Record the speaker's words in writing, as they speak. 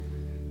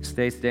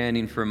Stay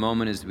standing for a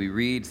moment as we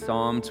read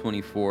Psalm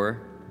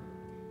 24.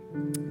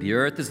 The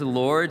earth is the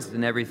Lord's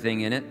and everything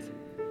in it,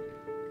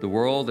 the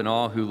world and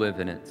all who live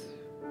in it.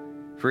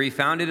 For he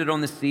founded it on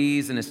the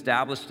seas and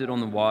established it on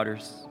the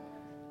waters.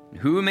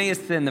 Who may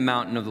ascend the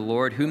mountain of the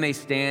Lord? Who may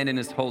stand in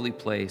his holy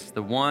place?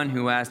 The one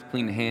who has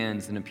clean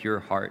hands and a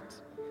pure heart,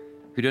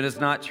 who does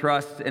not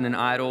trust in an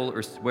idol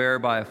or swear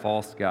by a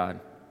false god.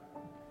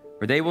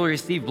 For they will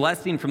receive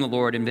blessing from the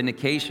Lord and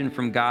vindication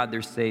from God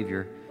their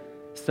Savior.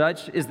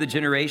 Such is the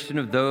generation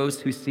of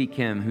those who seek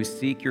him, who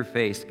seek your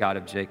face, God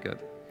of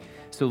Jacob.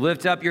 So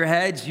lift up your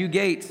heads, you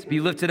gates. Be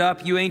lifted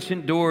up, you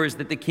ancient doors,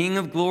 that the King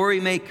of glory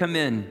may come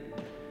in.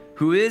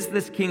 Who is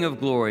this King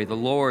of glory? The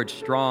Lord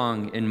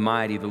strong and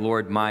mighty, the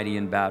Lord mighty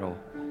in battle.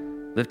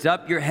 Lift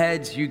up your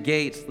heads, you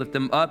gates. Lift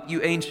them up,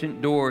 you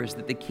ancient doors,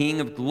 that the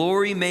King of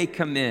glory may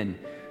come in.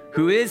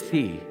 Who is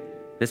he,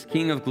 this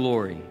King of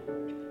glory?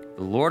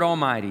 The Lord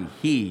Almighty,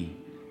 he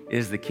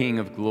is the King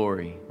of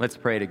glory. Let's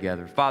pray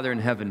together. Father in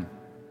heaven,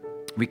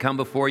 we come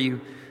before you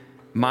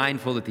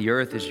mindful that the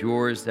earth is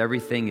yours,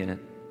 everything in it.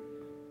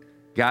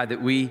 God, that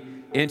we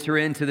enter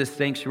into this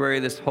sanctuary,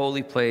 this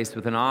holy place,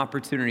 with an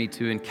opportunity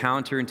to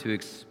encounter and to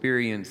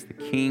experience the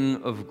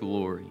King of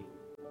glory.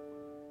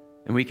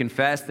 And we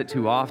confess that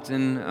too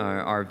often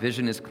our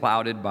vision is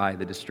clouded by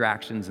the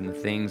distractions and the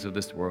things of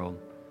this world.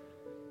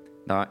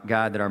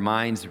 God, that our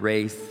minds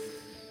race,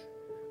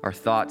 our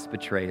thoughts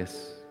betray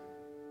us.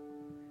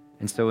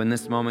 And so in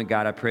this moment,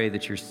 God, I pray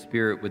that your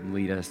Spirit would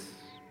lead us,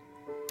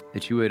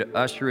 that you would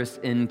usher us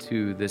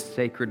into this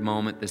sacred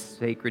moment, this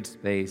sacred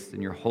space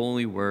in your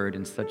holy word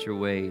in such a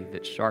way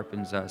that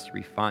sharpens us,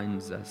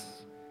 refines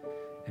us,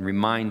 and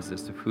reminds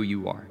us of who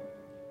you are.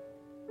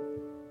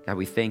 God,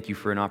 we thank you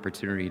for an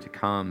opportunity to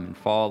come and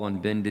fall on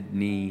bended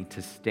knee,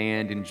 to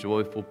stand in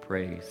joyful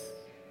praise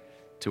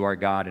to our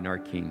God and our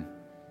King.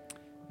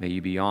 May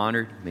you be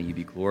honored, may you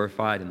be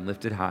glorified and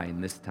lifted high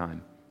in this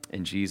time.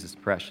 In Jesus'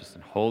 precious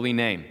and holy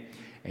name,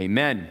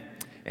 amen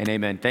and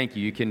amen. Thank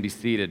you. You can be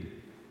seated.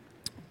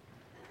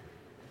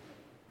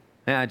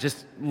 I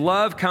just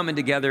love coming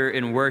together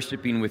and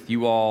worshiping with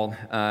you all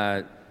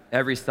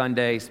every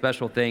Sunday.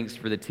 Special thanks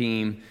for the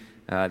team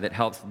that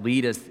helps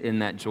lead us in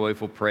that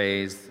joyful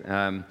praise.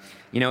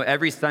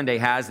 Every Sunday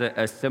has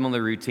a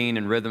similar routine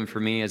and rhythm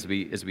for me as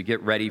we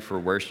get ready for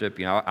worship.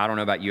 I don't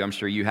know about you. I'm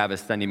sure you have a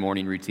Sunday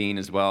morning routine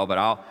as well, but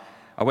I'll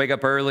wake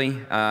up early,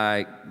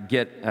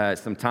 get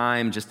some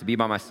time just to be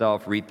by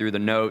myself, read through the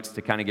notes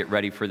to kind of get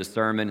ready for the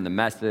sermon and the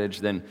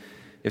message. Then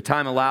if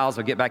time allows,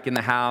 I'll get back in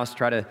the house,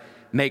 try to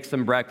make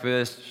some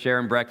breakfast,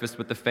 sharing breakfast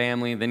with the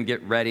family, then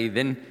get ready,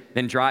 then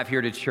drive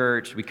here to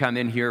church. We come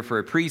in here for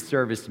a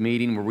pre-service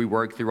meeting where we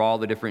work through all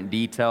the different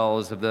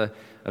details of the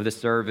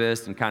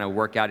service and kind of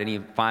work out any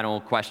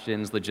final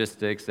questions,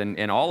 logistics,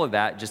 and all of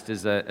that just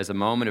as a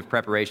moment of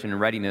preparation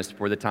and readiness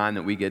for the time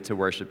that we get to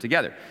worship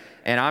together.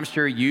 And I'm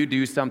sure you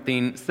do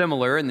something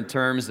similar in the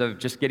terms of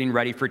just getting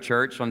ready for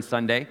church on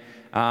Sunday.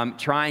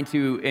 Trying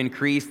to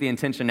increase the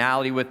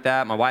intentionality with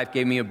that. My wife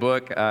gave me a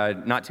book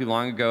not too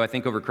long ago, I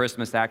think over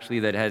Christmas actually,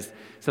 that has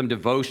some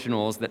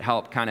devotionals that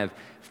help kind of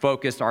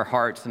focus our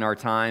hearts and our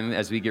time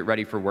as we get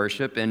ready for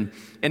worship. And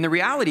the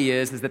reality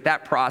is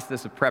that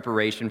process of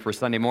preparation for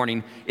Sunday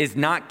morning is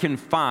not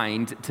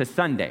confined to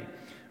Sunday,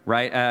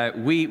 right?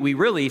 We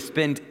really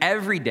spend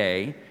every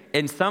day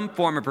in some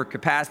form of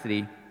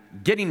capacity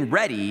getting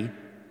ready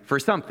for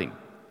something.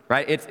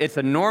 Right? It's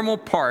a normal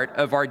part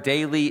of our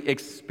daily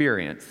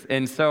experience.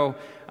 And so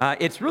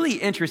it's really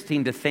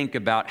interesting to think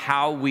about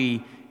how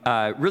we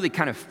really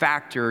kind of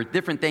factor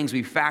different things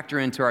we factor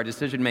into our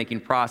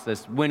decision-making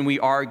process when we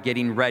are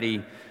getting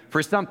ready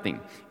for something.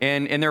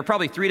 And there are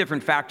probably three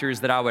different factors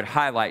that I would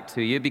highlight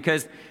to you,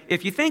 because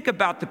if you think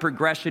about the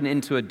progression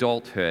into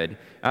adulthood,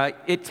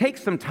 it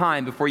takes some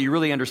time before you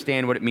really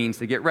understand what it means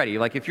to get ready.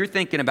 Like if you're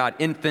thinking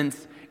about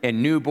infants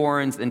and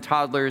newborns and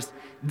toddlers,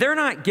 they're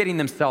not getting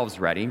themselves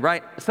ready,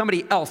 right?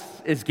 Somebody else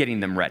is getting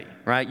them ready,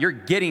 right? You're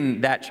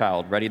getting that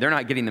child ready. They're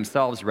not getting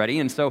themselves ready.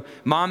 And so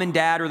mom and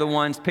dad are the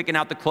ones picking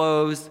out the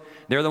clothes.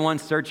 They're the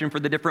ones searching for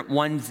the different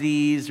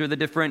onesies or the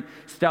different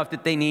stuff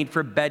that they need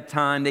for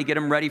bedtime. They get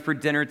them ready for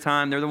dinner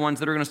time. They're the ones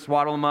that are going to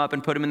swaddle them up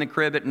and put them in the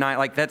crib at night.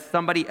 Like that's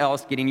somebody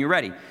else getting you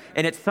ready.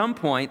 And at some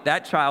point,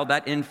 that child,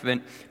 that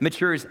infant,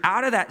 matures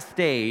out of that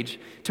stage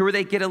to where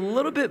they get a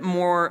little bit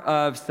more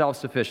of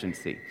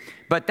self-sufficiency.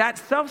 But that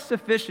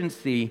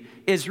self-sufficiency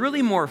is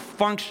really more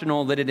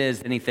functional than it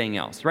is anything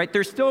else, right?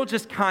 They're still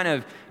just kind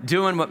of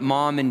doing what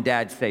mom and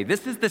dad say.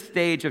 This is the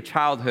stage of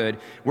childhood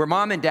where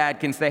mom and dad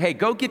can say, hey,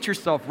 go get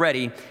yourself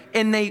ready.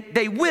 And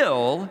they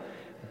will,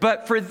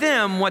 but for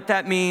them, what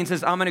that means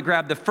is I'm going to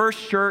grab the first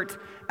shirt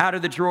out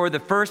of the drawer, the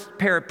first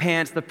pair of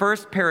pants, the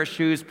first pair of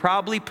shoes,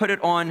 probably put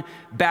it on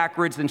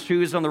backwards and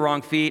shoes on the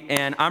wrong feet,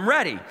 and I'm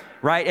ready,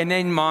 right? And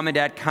then mom and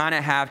dad kind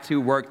of have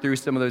to work through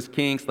some of those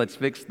kinks. Let's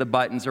fix the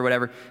buttons or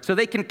whatever. So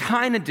they can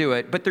kind of do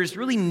it, but there's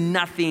really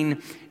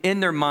nothing in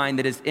their mind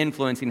that is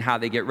influencing how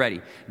they get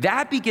ready.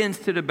 That begins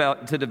to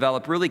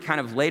develop really kind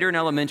of later in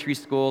elementary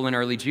school and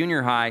early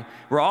junior high,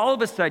 where all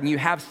of a sudden you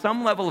have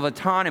some level of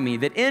autonomy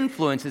that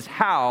influences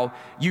how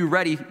you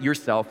ready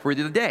yourself for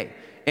the day.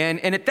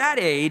 And at that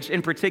age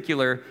in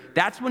particular,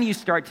 that's when you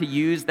start to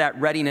use that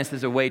readiness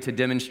as a way to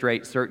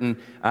demonstrate certain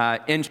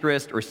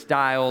interest or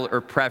style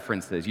or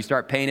preferences. You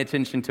start paying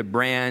attention to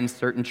brands,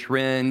 certain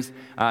trends.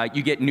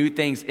 You get new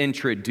things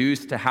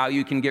introduced to how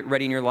you can get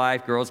ready in your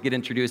life. Girls get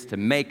introduced to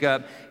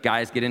makeup.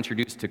 Guys get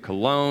introduced to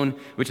cologne,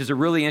 which is a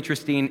really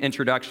interesting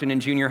introduction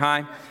in junior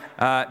high.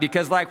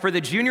 Because like for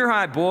the junior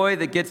high boy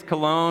that gets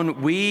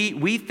cologne,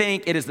 we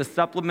think it is a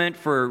supplement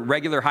for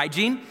regular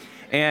hygiene.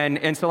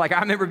 And so like I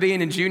remember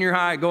being in junior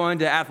high, going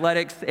to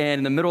athletics, and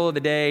in the middle of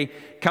the day,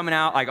 coming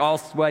out like all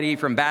sweaty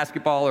from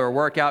basketball or a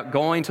workout,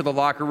 going to the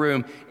locker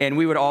room, and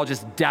we would all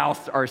just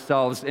douse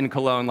ourselves in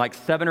cologne, like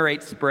 7 or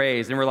 8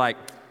 sprays, and we're like,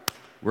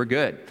 we're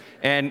good.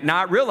 And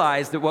not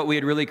realize that what we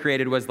had really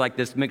created was like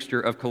this mixture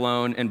of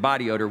cologne and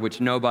body odor, which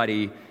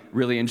nobody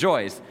really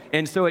enjoys.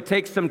 And so it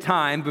takes some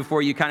time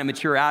before you kind of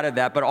mature out of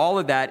that, but all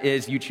of that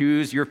is you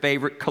choose your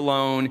favorite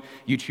cologne,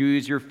 you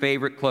choose your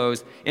favorite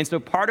clothes. And so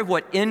part of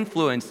what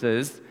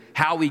influences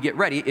how we get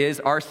ready is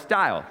our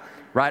style,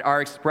 right?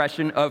 Our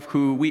expression of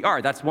who we are.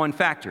 That's one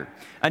factor.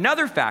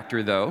 Another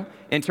factor, though,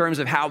 in terms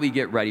of how we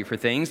get ready for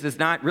things is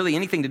not really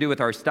anything to do with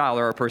our style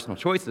or our personal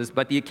choices,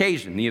 but the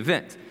occasion, the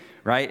event,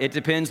 right? It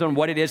depends on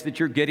what it is that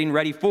you're getting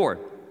ready for.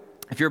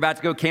 If you're about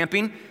to go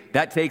camping,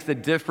 that takes a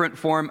different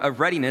form of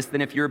readiness than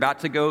if you're about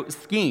to go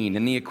skiing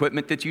and the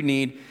equipment that you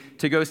need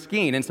to go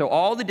skiing. And so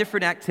all the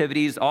different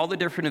activities, all the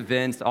different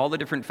events, all the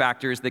different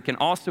factors that can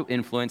also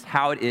influence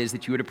how it is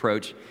that you would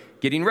approach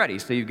getting ready.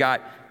 So you've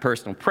got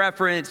personal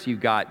preference,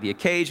 you've got the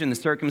occasion, the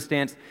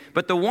circumstance.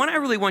 But the one I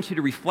really want you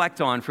to reflect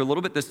on for a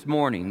little bit this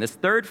morning, this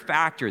third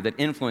factor that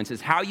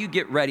influences how you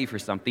get ready for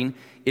something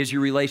is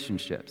your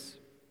relationships,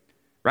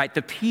 right?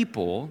 The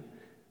people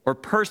or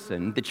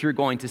person that you're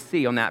going to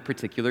see on that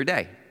particular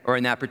day or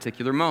in that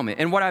particular moment.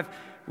 And what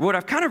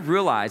I've kind of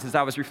realized as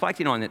I was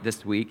reflecting on it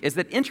this week is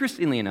that,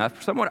 interestingly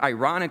enough, somewhat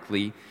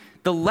ironically,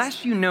 the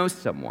less you know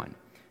someone,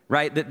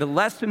 right, the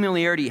less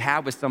familiarity you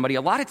have with somebody,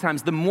 a lot of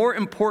times the more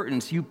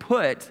importance you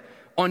put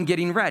on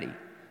getting ready,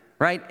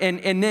 right?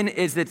 And then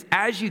it's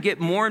as you get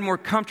more and more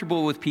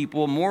comfortable with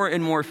people, more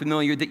and more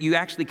familiar, that you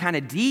actually kind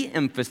of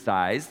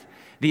de-emphasize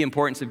the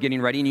importance of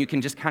getting ready, and you can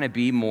just kind of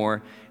be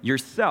more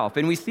yourself.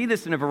 And we see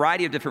this in a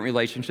variety of different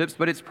relationships,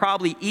 but it's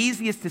probably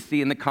easiest to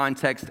see in the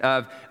context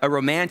of a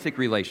romantic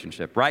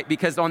relationship, right?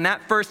 Because on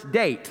that first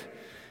date,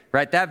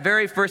 right, that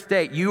very first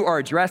date, you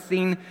are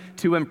dressing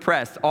to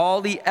impress,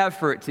 all the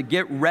effort to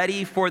get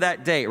ready for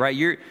that date, right?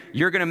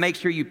 You're gonna make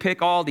sure you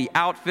pick all the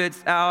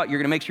outfits out, you're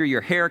gonna make sure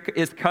your hair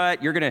is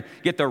cut, you're gonna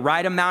get the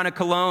right amount of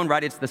cologne,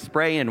 right? It's the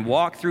spray and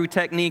walk-through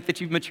technique that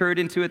you've matured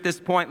into at this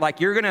point. Like,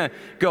 you're gonna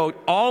go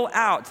all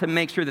out to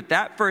make sure that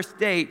that first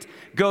date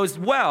goes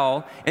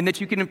well and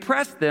that you can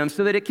impress them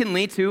so that it can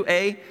lead to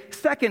a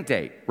second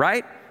date,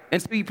 right?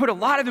 And so you put a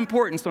lot of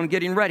importance on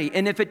getting ready.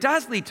 And if it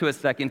does lead to a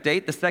second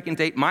date, the second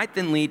date might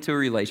then lead to a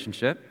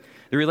relationship.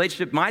 The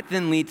relationship might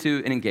then lead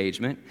to an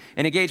engagement.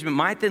 An engagement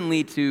might then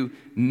lead to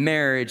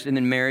marriage, and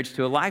then marriage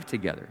to a life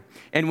together.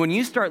 And when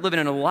you start living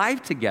in a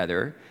life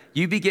together,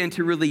 you begin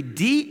to really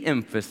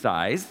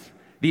de-emphasize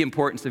the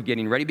importance of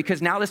getting ready,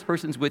 because now this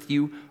person's with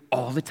you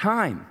all the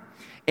time.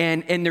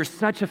 And there's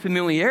such a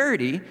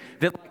familiarity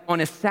that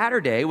on a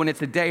Saturday, when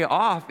it's a day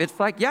off, it's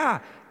like, yeah,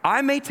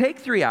 I may take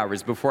 3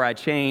 hours before I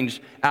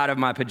change out of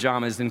my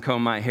pajamas and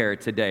comb my hair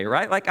today,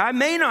 right? Like, I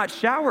may not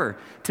shower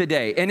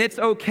today, and it's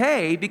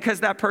okay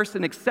because that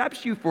person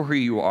accepts you for who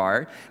you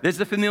are.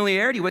 There's a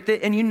familiarity with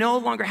it, and you no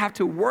longer have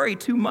to worry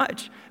too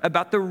much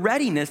about the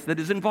readiness that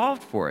is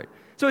involved for it.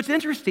 So it's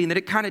interesting that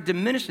it kind of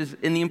diminishes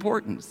in the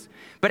importance.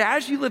 But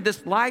as you live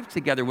this life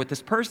together with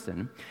this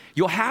person,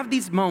 you'll have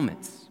these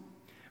moments,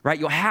 right?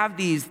 You'll have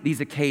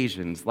these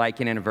occasions, like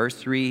an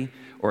anniversary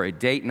or a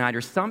date night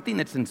or something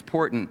that's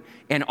important,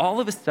 and all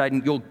of a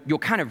sudden you'll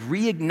kind of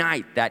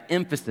reignite that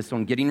emphasis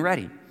on getting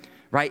ready,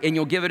 right? And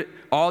you'll give it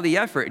all the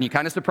effort, and you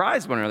kind of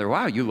surprise one another.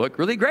 Wow, you look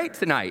really great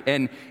tonight.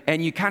 And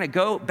you kind of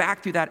go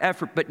back through that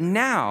effort. But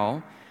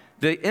now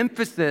the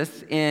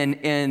emphasis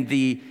and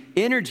the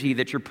energy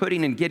that you're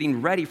putting in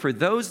getting ready for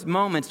those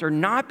moments are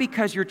not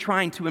because you're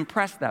trying to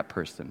impress that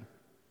person.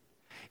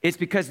 It's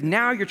because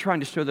now you're trying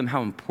to show them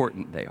how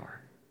important they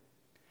are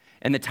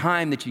and the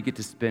time that you get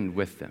to spend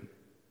with them.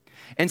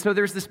 And so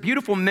there's this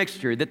beautiful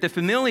mixture that the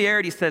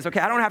familiarity says, okay,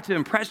 I don't have to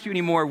impress you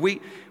anymore. We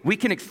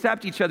can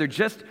accept each other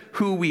just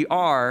who we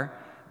are,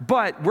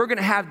 but we're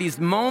gonna have these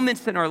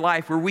moments in our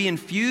life where we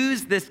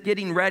infuse this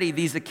getting ready,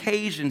 these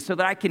occasions, so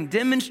that I can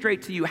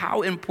demonstrate to you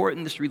how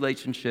important this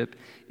relationship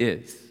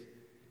is.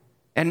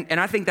 And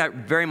I think that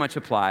very much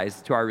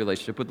applies to our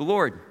relationship with the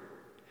Lord,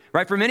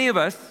 right? For many of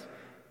us,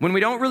 when we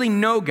don't really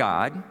know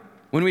God,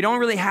 when we don't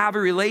really have a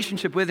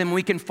relationship with him,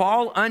 we can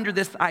fall under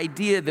this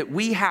idea that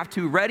we have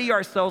to ready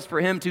ourselves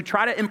for him to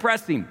try to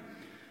impress him,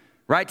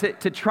 right?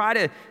 To try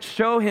to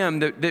show him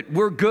that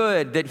we're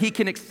good, that he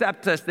can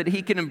accept us, that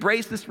he can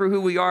embrace us for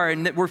who we are,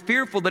 and that we're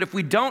fearful that if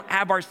we don't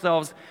have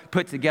ourselves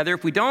put together,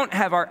 if we don't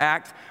have our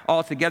act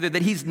all together,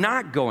 that he's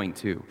not going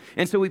to.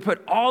 And so we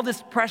put all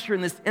this pressure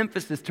and this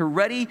emphasis to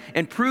ready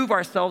and prove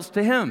ourselves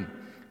to him,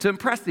 to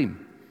impress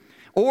him.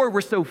 Or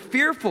we're so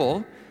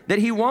fearful that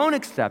he won't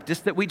accept us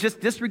that we just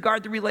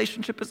disregard the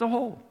relationship as a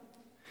whole.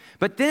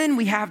 But then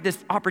we have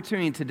this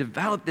opportunity to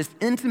develop this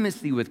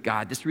intimacy with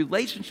God, this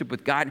relationship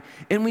with God,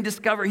 and we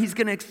discover he's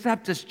going to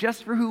accept us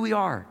just for who we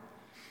are.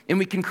 And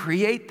we can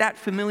create that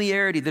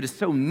familiarity that is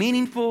so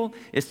meaningful,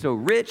 is so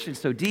rich and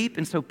so deep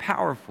and so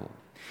powerful.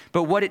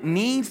 But what it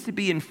needs to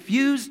be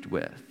infused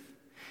with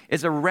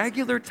is a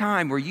regular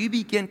time where you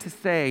begin to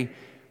say,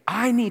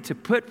 I need to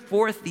put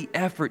forth the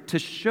effort to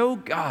show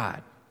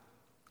God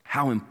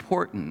how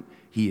important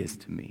he is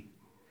to me.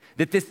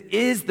 That this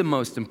is the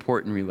most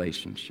important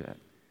relationship.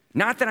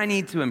 Not that I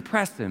need to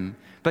impress him,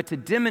 but to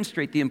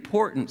demonstrate the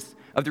importance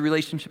of the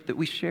relationship that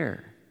we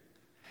share.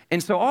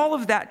 And so all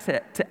of that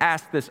to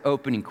ask this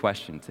opening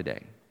question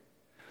today.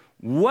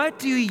 What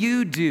do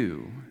you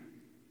do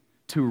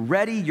to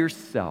ready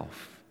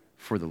yourself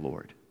for the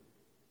Lord?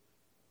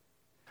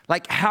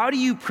 Like, how do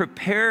you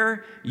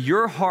prepare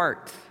your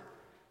heart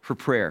for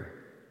prayer?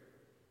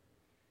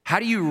 How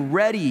do you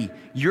ready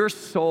your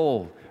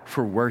soul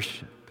for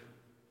worship?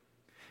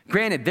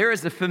 Granted, there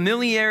is a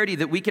familiarity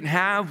that we can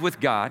have with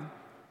God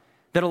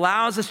that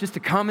allows us just to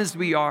come as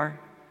we are,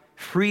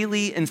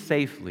 freely and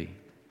safely.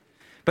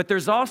 But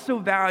there's also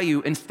value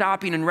in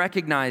stopping and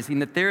recognizing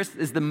that this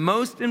is the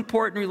most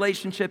important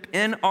relationship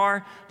in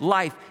our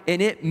life,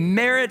 and it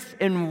merits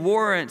and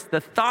warrants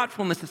the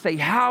thoughtfulness to say,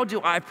 how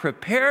do I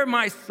prepare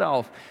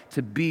myself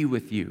to be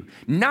with you?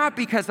 Not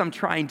because I'm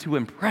trying to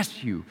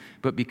impress you,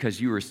 but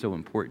because you are so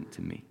important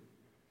to me.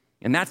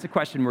 And that's the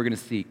question we're going to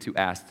seek to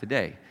ask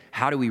today.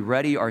 How do we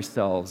ready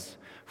ourselves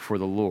for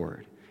the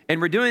Lord?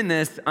 And we're doing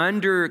this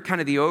under kind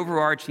of the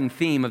overarching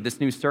theme of this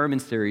new sermon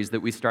series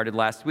that we started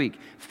last week,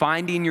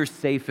 Finding Your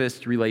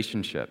Safest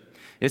Relationship.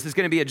 This is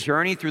going to be a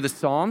journey through the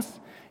Psalms,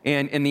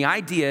 and the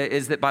idea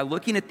is that by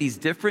looking at these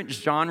different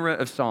genre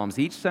of Psalms,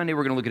 each Sunday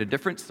we're going to look at a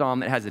different Psalm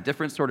that has a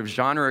different sort of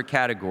genre or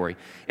category.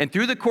 And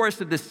through the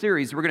course of this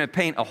series, we're going to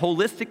paint a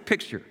holistic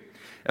picture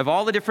of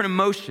all the different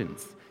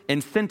emotions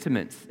and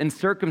sentiments and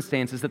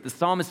circumstances that the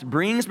psalmist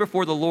brings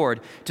before the Lord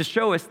to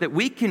show us that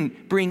we can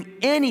bring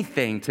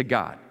anything to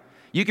God.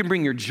 You can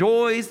bring your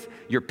joys,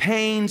 your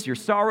pains, your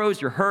sorrows,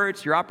 your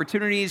hurts, your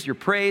opportunities, your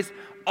praise,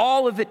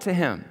 all of it to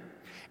him.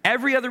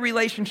 Every other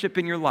relationship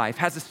in your life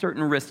has a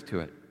certain risk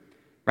to it,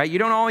 right? You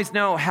don't always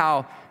know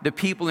how the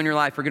people in your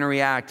life are going to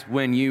react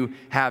when you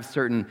have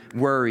certain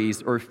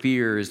worries or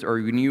fears,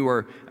 or when you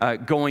are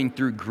going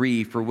through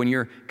grief, or when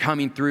you're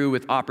coming through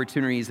with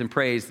opportunities and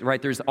praise,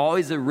 right? There's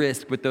always a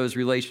risk with those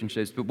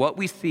relationships. But what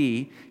we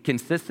see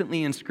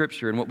consistently in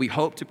Scripture, and what we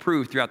hope to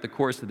prove throughout the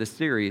course of this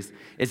series,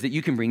 is that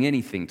you can bring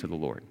anything to the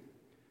Lord.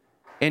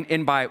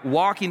 And by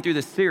walking through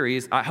this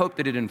series, I hope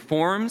that it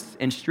informs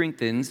and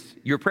strengthens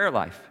your prayer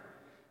life.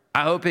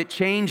 I hope it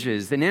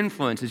changes and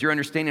influences your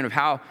understanding of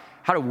how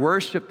to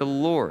worship the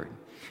Lord.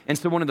 And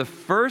so one of the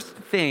first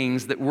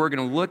things that we're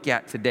going to look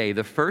at today,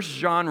 the first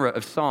genre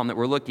of psalm that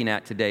we're looking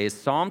at today, is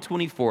Psalm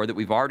 24 that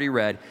we've already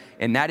read,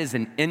 and that is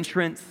an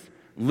entrance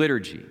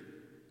liturgy.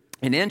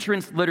 An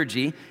entrance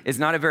liturgy is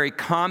not a very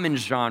common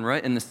genre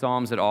in the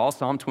Psalms at all,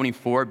 Psalm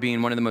 24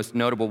 being one of the most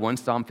notable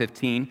ones, Psalm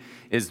 15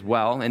 as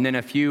well, and then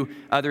a few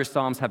other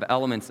Psalms have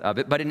elements of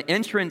it. But an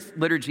entrance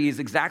liturgy is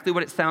exactly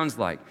what it sounds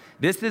like.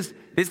 This is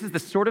the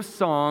sort of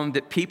psalm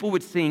that people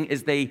would sing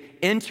as they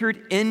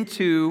entered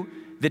into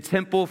the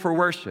temple for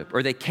worship,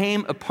 or they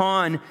came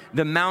upon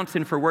the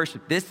mountain for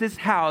worship. This is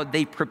how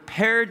they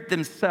prepared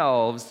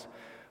themselves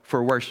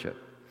for worship.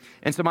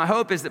 And so my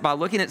hope is that by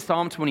looking at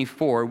Psalm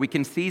 24, we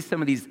can see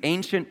some of these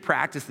ancient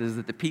practices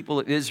that the people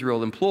of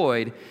Israel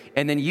employed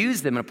and then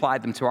use them and apply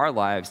them to our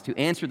lives to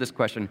answer this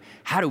question,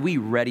 how do we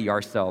ready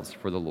ourselves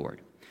for the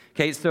Lord?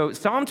 Okay, so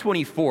Psalm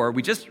 24,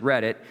 we just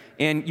read it,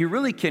 and you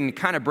really can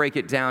kind of break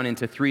it down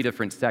into three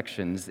different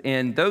sections.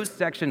 And those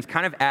sections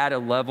kind of add a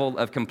level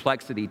of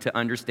complexity to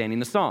understanding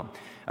the psalm.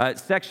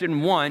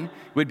 Section 1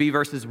 would be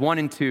verses 1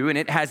 and 2, and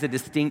it has a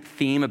distinct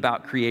theme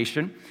about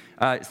creation.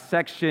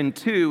 Section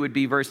 2 would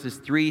be verses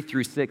 3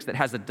 through 6 that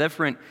has a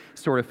different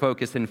sort of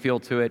focus and feel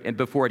to it, and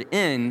before it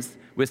ends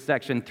with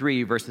section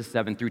 3, verses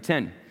 7 through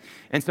 10.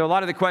 And so a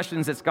lot of the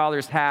questions that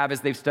scholars have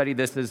as they've studied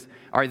this is,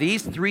 are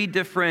these three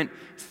different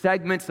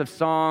segments of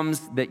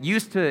Psalms that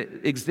used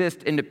to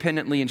exist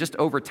independently and just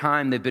over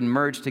time they've been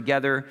merged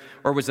together?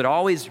 Or was it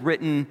always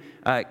written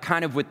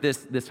kind of with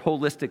this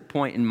holistic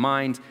point in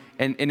mind?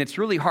 And it's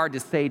really hard to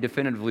say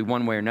definitively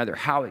one way or another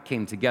how it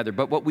came together.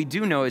 But what we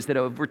do know is that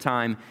over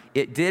time,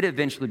 it did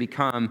eventually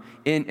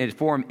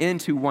form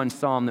into one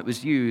psalm that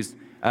was used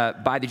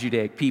by the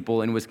Judaic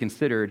people and was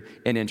considered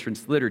an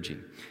entrance liturgy.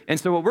 And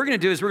so what we're going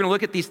to do is we're going to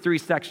look at these three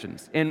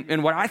sections.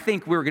 And what I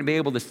think we're going to be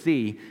able to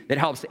see that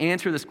helps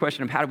answer this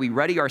question of how do we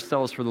ready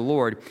ourselves for the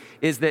Lord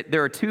is that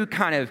there are two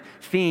kind of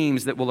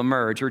themes that will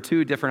emerge, or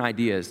two different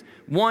ideas.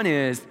 One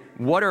is,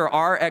 what are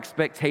our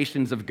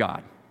expectations of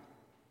God?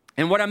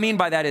 And what I mean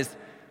by that is,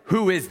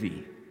 who is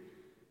he?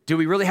 Do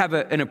we really have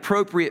an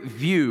appropriate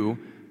view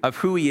of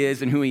who he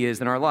is and who he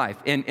is in our life?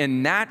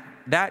 And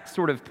that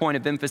sort of point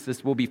of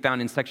emphasis will be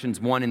found in sections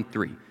 1 and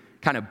 3.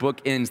 Kind of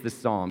bookends the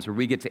Psalms, where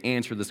we get to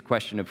answer this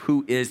question of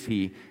who is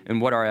he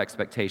and what are our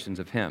expectations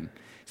of him.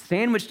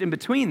 Sandwiched in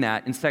between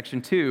that, in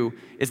section 2,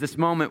 is this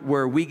moment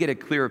where we get a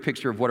clearer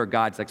picture of what are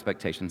God's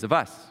expectations of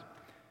us,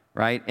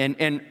 right?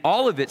 And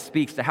all of it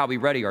speaks to how we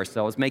ready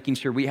ourselves, making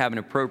sure we have an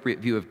appropriate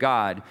view of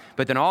God,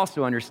 but then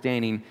also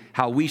understanding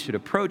how we should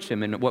approach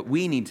him and what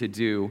we need to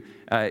do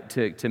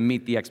to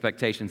meet the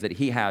expectations that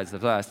he has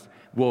of us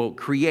will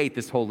create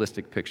this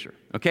holistic picture.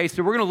 Okay,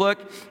 so we're going to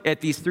look at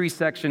these three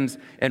sections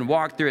and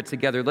walk through it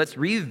together. Let's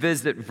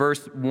revisit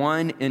verse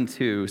 1 and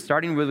 2,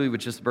 starting really with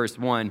just verse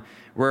 1,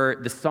 where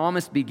the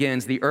psalmist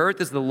begins, "The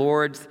earth is the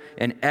Lord's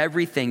and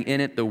everything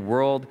in it, the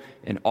world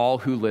and all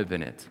who live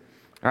in it."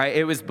 All right,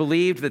 it was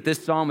believed that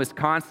this psalm was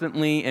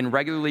constantly and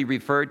regularly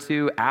referred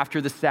to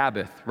after the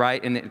Sabbath,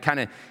 right? And it kind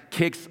of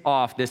kicks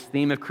off this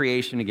theme of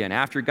creation again.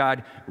 After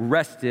God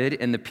rested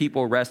and the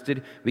people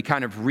rested, we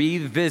kind of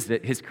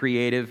revisit his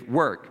creative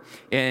work.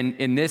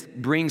 And this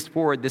brings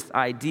forward this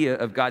idea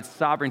of God's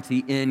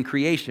sovereignty in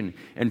creation.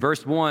 And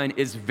verse 1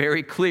 is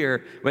very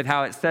clear with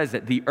how it says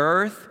it. The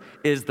earth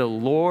is the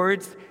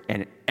Lord's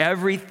and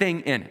everything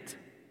in it.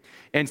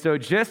 And so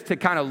just to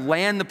kind of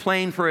land the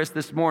plane for us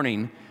this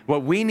morning,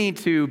 what we need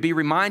to be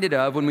reminded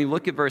of when we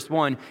look at verse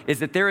 1 is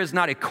that there is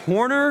not a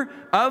corner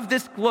of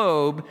this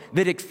globe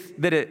that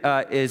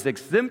is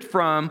exempt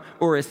from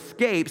or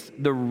escapes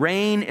the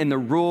reign and the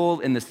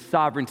rule and the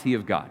sovereignty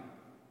of God.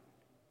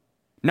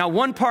 Now,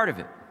 one part of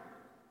it.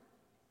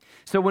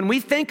 So when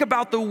we think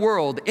about the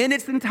world in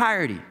its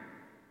entirety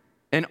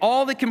and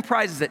all that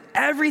comprises it,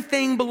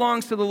 everything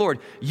belongs to the Lord.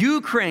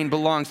 Ukraine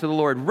belongs to the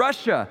Lord.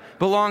 Russia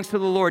belongs to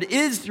the Lord.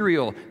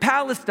 Israel,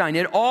 Palestine,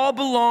 it all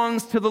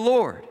belongs to the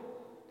Lord.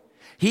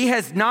 He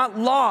has not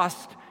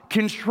lost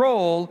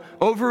control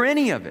over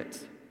any of it.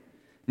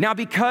 Now,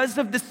 because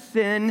of the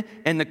sin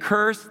and the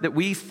curse that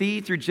we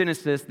see through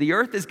Genesis, the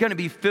earth is going to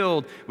be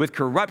filled with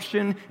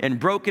corruption and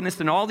brokenness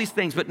and all these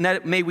things, but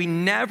may we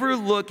never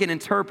look and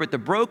interpret the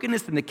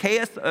brokenness and the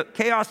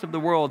chaos of the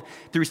world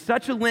through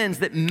such a lens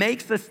that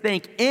makes us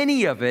think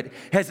any of it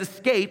has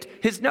escaped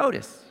his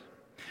notice,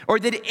 or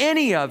that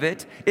any of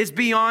it is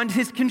beyond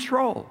his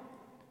control,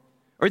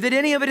 or that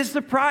any of it has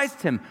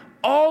surprised him.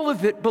 All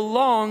of it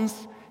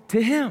belongs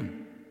to him.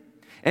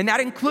 And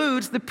that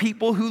includes the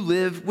people who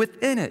live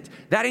within it.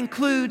 That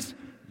includes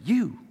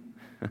you.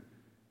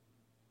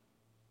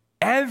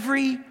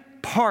 Every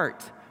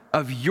part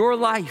of your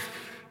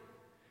life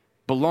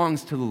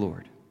belongs to the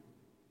Lord.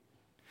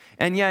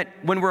 And yet,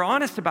 when we're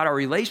honest about our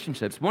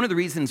relationships, one of the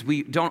reasons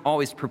we don't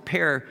always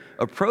prepare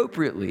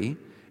appropriately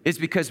is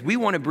because we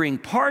want to bring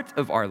part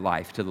of our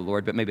life to the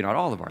Lord, but maybe not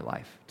all of our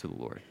life to the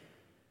Lord.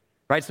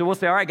 Right? So we'll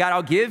say, all right, God,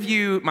 I'll give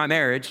you my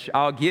marriage.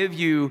 I'll give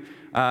you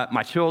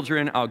my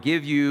children. I'll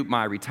give you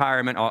my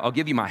retirement. I'll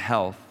give you my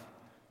health.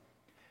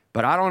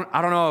 But I don't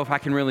know if I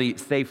can really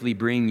safely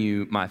bring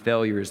you my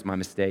failures, my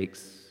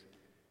mistakes.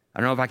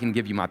 I don't know if I can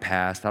give you my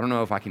past. I don't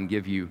know if I can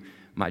give you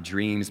my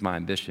dreams, my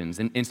ambitions.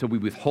 And so we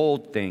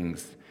withhold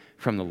things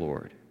from the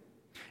Lord.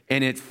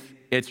 And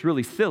it's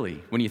really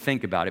silly when you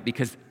think about it,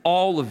 because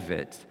all of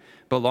it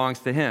belongs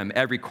to him.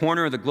 Every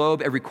corner of the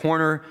globe, every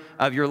corner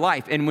of your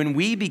life. And when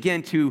we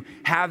begin to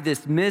have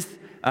this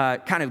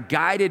kind of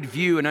guided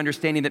view and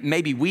understanding that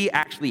maybe we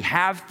actually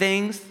have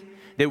things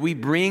that we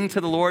bring to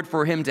the Lord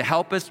for him to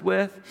help us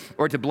with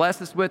or to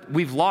bless us with,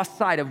 we've lost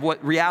sight of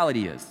what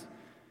reality is,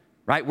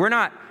 right? We're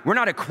not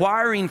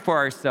acquiring for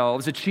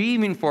ourselves,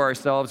 achieving for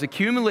ourselves,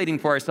 accumulating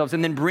for ourselves,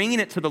 and then bringing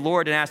it to the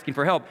Lord and asking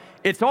for help.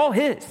 It's all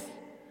his.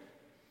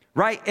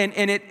 Right?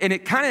 And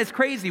it kind of is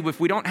crazy if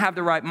we don't have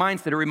the right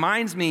mindset. It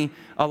reminds me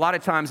a lot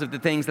of times of the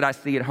things that I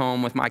see at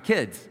home with my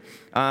kids.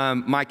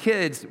 My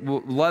kids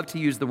will love to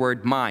use the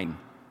word mine.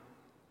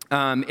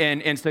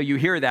 And so you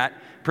hear that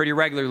pretty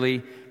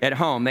regularly at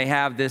home. They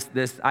have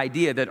this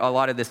idea that a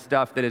lot of this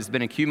stuff that has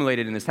been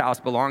accumulated in this house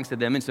belongs to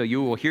them. And so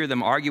you will hear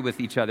them argue with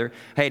each other.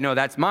 Hey, no,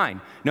 that's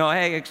mine. No,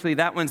 hey, actually,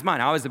 that one's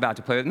mine. I was about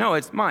to play with it. No,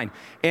 it's mine.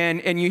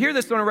 And you hear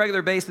this on a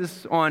regular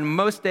basis. On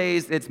most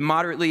days, it's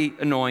moderately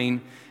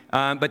annoying.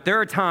 But there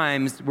are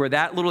times where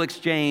that little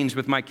exchange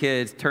with my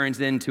kids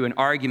turns into an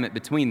argument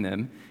between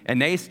them,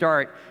 and they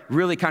start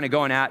really kind of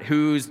going at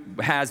who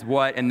has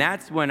what, and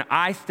that's when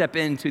I step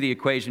into the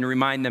equation to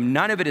remind them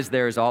none of it is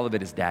theirs, all of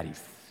it is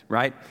Daddy's,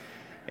 right?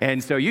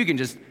 And so you can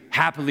just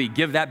happily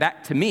give that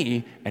back to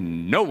me,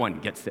 and no one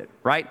gets it,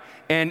 right?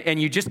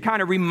 And you just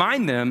kind of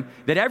remind them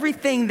that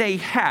everything they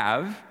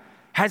have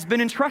has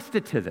been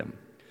entrusted to them.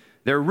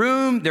 Their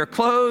room, their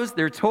clothes,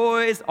 their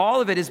toys,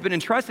 all of it has been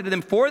entrusted to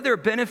them for their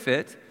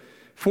benefit,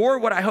 for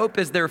what I hope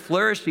is their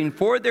flourishing,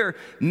 for their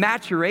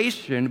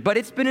maturation, but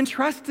it's been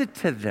entrusted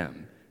to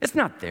them. It's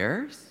not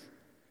theirs.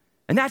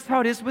 And that's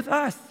how it is with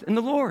us and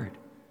the Lord.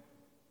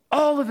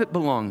 All of it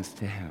belongs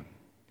to him.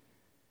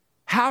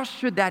 How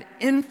should that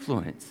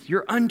influence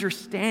your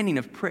understanding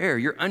of prayer,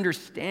 your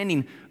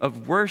understanding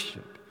of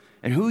worship,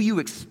 and who you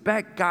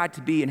expect God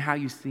to be and how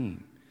you see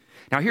him?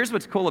 Now, here's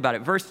what's cool about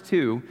it. Verse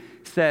 2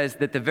 says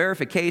that the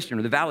verification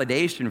or the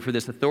validation for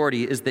this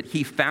authority is that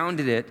he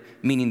founded it,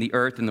 meaning the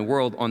earth and the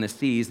world, on the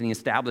seas, and he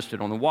established it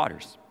on the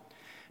waters.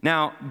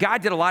 Now,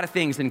 God did a lot of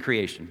things in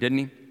creation,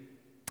 didn't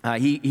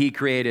he? He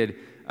created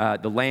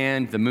the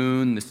land, the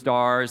moon, the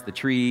stars, the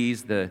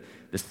trees, the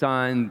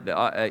sun.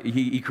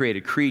 He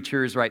created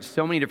creatures, right?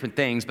 So many different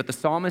things. But the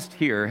psalmist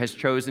here has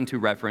chosen to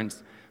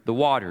reference the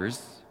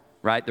waters,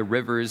 right? The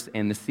rivers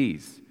and the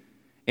seas.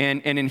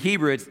 And in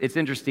Hebrew, it's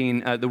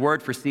interesting. The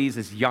word for seas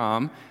is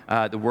yam.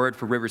 The word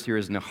for rivers here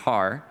is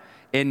nahar.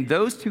 And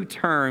those two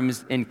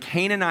terms in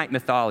Canaanite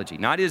mythology,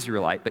 not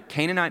Israelite, but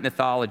Canaanite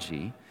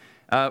mythology,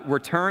 were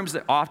terms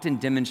that often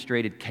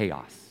demonstrated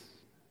chaos,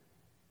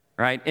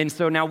 right? And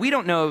so now we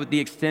don't know the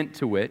extent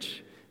to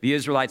which the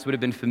Israelites would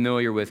have been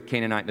familiar with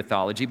Canaanite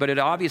mythology, but it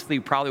obviously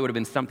probably would have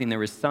been something there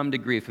was some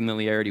degree of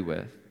familiarity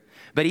with.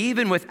 But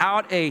even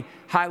without a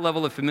high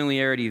level of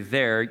familiarity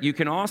there, you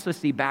can also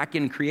see back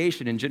in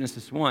creation in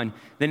Genesis 1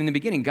 that in the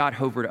beginning God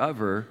hovered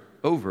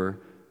over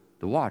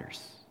the waters,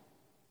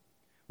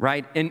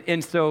 right?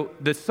 And so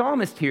the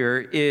psalmist here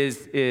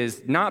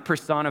is not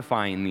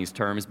personifying these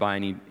terms by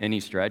any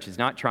stretch. He's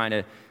not trying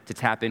to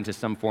tap into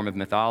some form of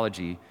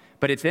mythology.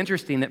 But it's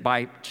interesting that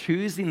by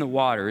choosing the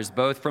waters,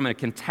 both from a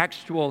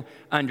contextual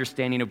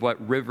understanding of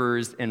what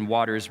rivers and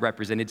waters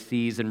represented,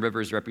 seas and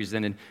rivers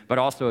represented, but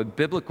also a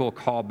biblical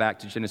callback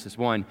to Genesis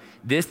 1,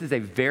 this is a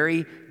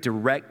very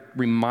direct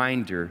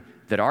reminder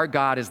that our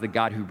God is the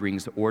God who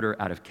brings order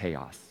out of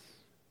chaos.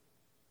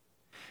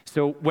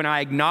 So when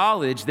I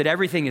acknowledge that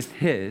everything is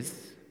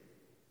his,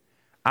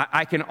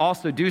 I can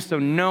also do so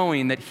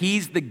knowing that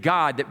he's the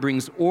God that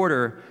brings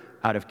order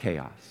out of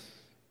chaos.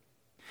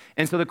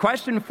 And so the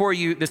question for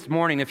you this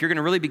morning, if you're going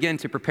to really begin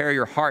to prepare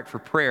your heart for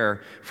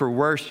prayer, for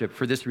worship,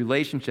 for this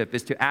relationship,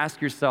 is to ask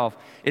yourself,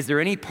 is there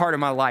any part of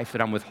my life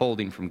that I'm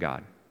withholding from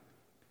God?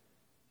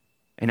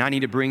 And I need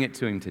to bring it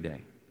to him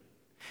today.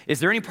 Is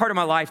there any part of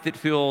my life that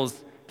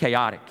feels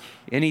chaotic?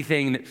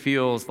 Anything that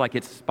feels like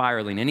it's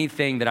spiraling?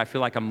 Anything that I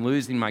feel like I'm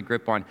losing my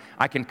grip on?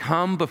 I can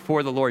come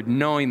before the Lord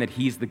knowing that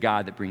he's the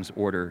God that brings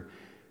order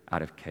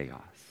out of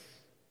chaos.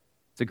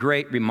 It's a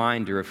great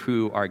reminder of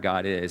who our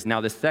God is.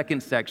 Now, the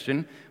second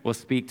section will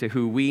speak to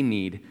who we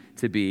need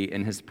to be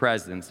in his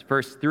presence.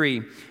 Verse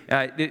 3,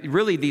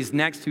 really these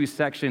next two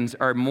sections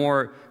are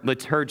more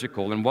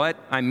liturgical. And what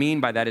I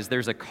mean by that is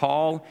there's a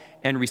call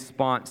and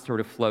response sort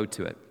of flow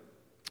to it.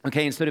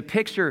 Okay, and so to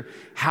picture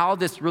how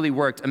this really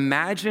worked,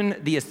 imagine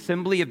the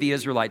assembly of the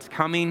Israelites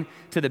coming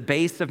to the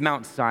base of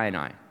Mount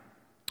Sinai.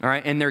 All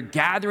right, and they're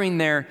gathering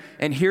there,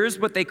 and here's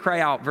what they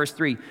cry out, verse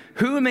 3,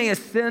 "Who may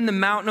ascend the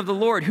mountain of the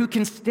Lord? Who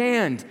can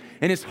stand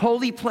in his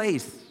holy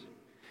place?"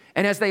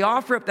 And as they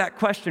offer up that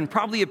question,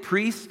 probably a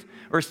priest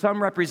or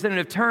some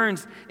representative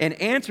turns and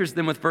answers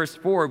them with verse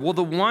 4, "Well,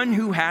 the one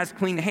who has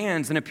clean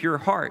hands and a pure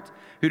heart,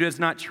 who does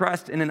not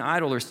trust in an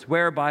idol or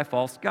swear by a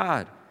false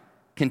god,"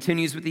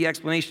 continues with the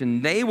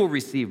explanation, "They will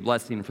receive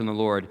blessing from the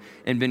Lord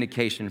and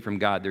vindication from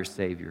God their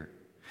Savior."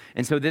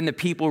 And so then the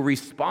people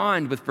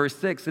respond with verse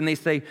 6, and they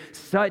say,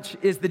 "Such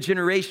is the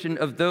generation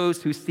of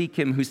those who seek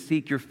him, who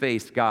seek your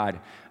face,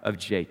 God of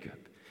Jacob."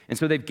 And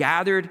so they've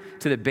gathered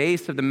to the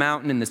base of the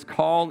mountain, and this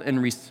call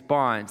and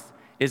response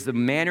is the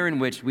manner in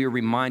which we are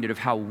reminded of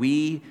how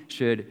we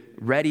should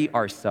ready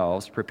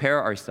ourselves,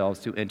 prepare ourselves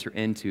to enter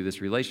into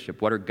this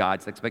relationship. What are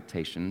God's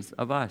expectations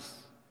of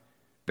us?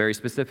 Very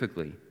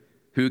specifically,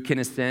 who can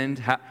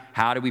ascend?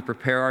 How do we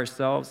prepare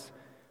ourselves?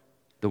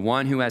 The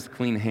one who has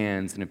clean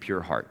hands and a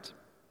pure heart.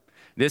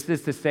 This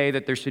is to say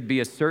that there should be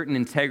a certain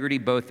integrity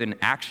both in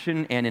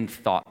action and in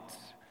thoughts,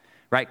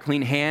 right?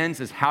 Clean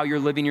hands is how you're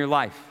living your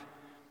life.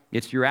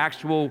 It's your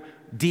actual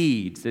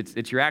deeds.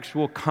 It's your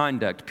actual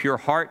conduct. Pure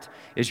heart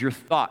is your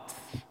thoughts,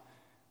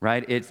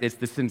 right? It's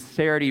the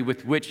sincerity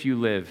with which you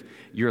live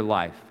your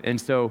life. And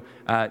so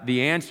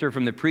the answer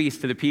from the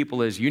priest to the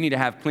people is you need to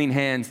have clean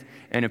hands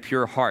and a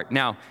pure heart.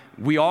 Now,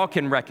 we all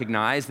can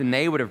recognize, and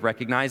they would have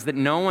recognized, that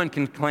no one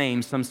can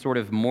claim some sort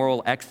of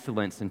moral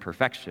excellence and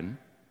perfection.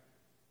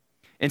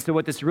 And so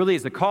what this really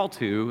is a call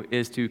to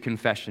is to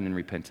confession and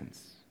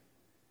repentance,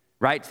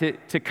 right?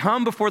 To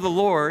come before the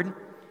Lord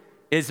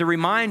is a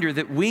reminder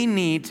that we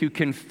need to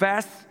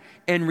confess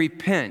and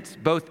repent,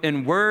 both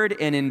in word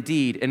and in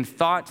deed, in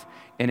thought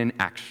and in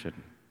action,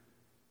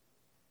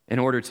 in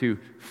order to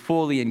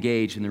fully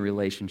engage in the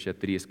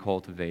relationship that he has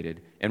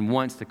cultivated and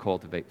wants to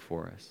cultivate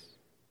for us.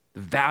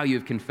 The value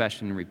of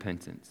confession and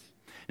repentance.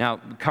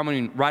 Now,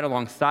 coming right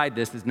alongside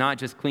this is not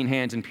just clean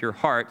hands and pure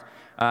heart,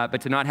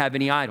 but to not have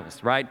any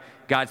idols, right?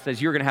 God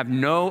says, you're going to have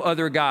no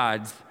other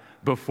gods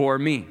before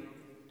me.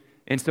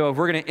 And so if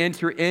we're going to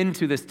enter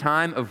into this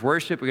time of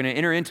worship, we're going to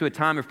enter into a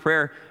time of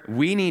prayer,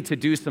 we need to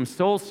do some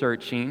soul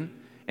searching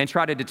and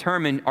try to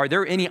determine, are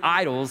there any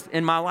idols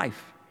in my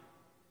life,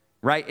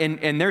 right?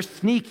 And they're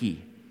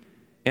sneaky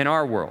in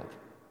our world,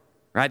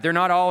 right? They're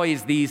not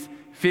always these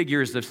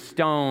figures of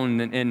stone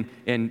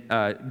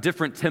and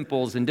different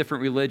temples and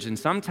different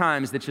religions.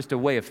 Sometimes it's just a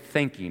way of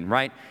thinking,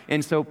 right?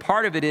 And so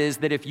part of it is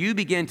that if you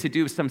begin to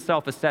do some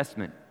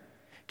self-assessment,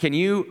 can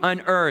you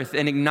unearth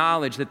and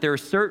acknowledge that there are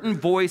certain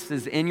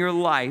voices in your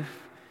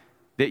life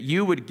that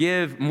you would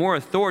give more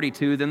authority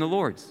to than the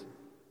Lord's?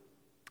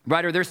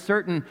 Right? Or there's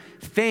certain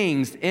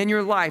things in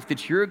your life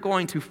that you're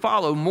going to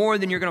follow more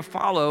than you're going to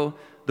follow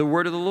the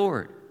word of the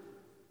Lord.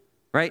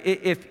 Right?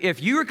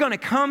 If you're going to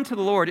come to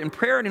the Lord in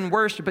prayer and in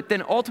worship, but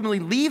then ultimately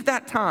leave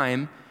that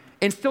time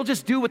and still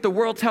just do what the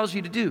world tells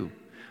you to do,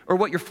 or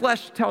what your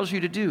flesh tells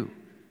you to do,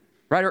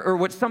 right? Or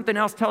what something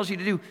else tells you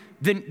to do,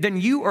 then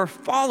you are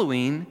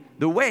following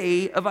the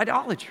way of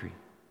idolatry.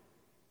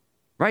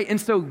 Right?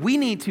 And so we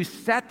need to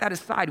set that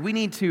aside. We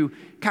need to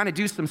kind of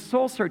do some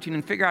soul searching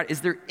and figure out,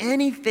 is there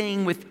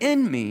anything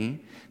within me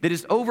that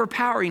is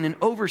overpowering and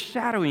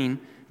overshadowing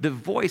the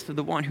voice of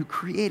the one who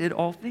created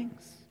all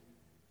things?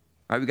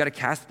 All right, we've got to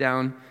cast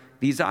down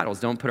these idols.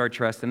 Don't put our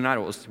trust in an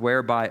idol.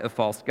 Swear by a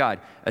false god.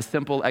 A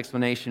simple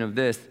explanation of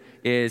this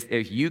is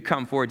if you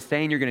come forward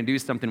saying you're going to do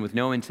something with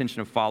no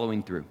intention of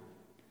following through,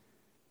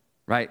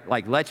 right?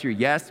 Like let your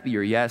yes be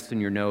your yes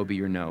and your no be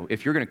your no.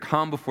 If you're going to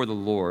come before the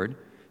Lord,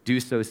 do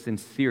so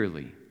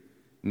sincerely,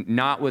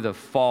 not with a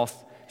false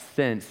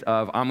sense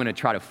of I'm going to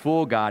try to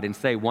fool God and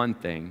say one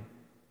thing,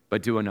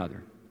 but do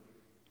another,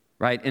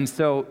 right? And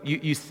so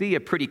you see a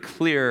pretty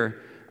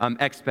clear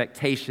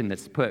expectation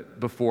that's put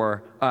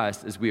before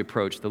us as we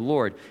approach the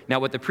Lord. Now,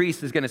 what the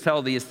priest is going to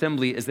tell the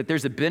assembly is that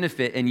there's a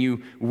benefit in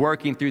you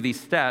working through these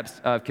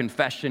steps of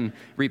confession,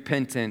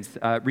 repentance,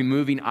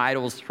 removing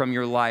idols from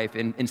your life,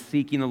 and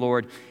seeking the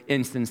Lord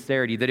in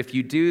sincerity, that if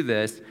you do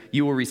this,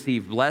 you will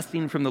receive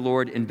blessing from the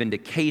Lord and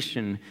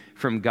vindication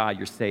from God,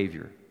 your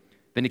Savior.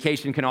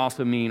 Vindication can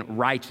also mean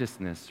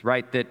righteousness,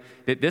 right? That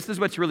this is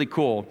what's really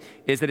cool,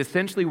 is that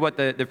essentially what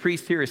the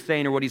priest here is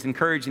saying, or what he's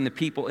encouraging the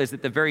people, is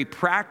that the very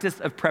practice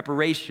of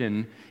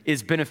preparation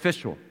is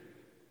beneficial,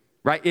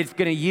 right? It's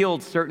going to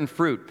yield certain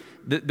fruit.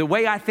 The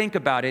way I think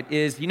about it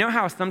is, you know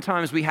how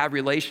sometimes we have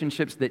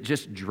relationships that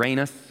just drain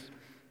us,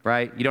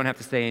 right? You don't have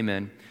to say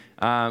amen.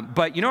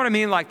 But you know what I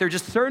mean? Like there are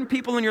just certain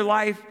people in your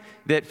life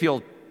that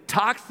feel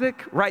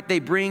toxic, right? They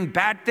bring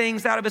bad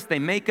things out of us. They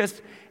make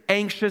us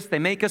anxious, they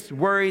make us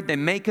worried, they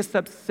make us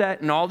upset,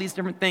 and all these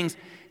different things.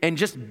 And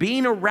just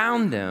being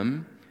around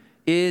them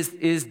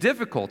is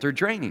difficult or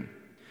draining.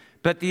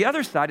 But the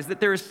other side is that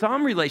there are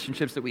some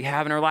relationships that we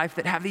have in our life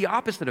that have the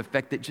opposite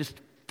effect, that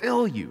just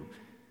fill you,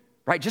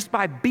 right? Just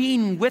by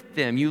being with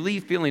them, you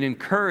leave feeling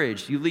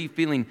encouraged, you leave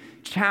feeling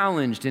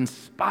challenged,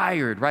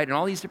 inspired, right? And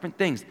all these different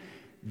things.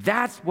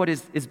 That's what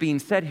is being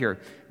said here.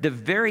 The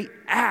very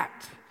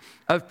act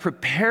of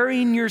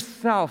preparing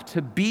yourself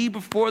to be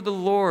before the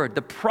Lord,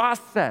 the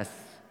process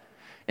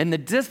and the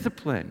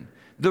discipline,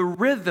 the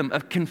rhythm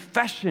of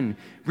confession,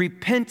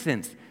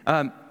 repentance,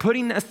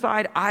 putting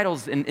aside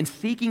idols and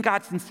seeking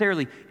God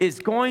sincerely is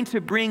going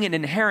to bring an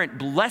inherent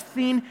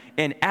blessing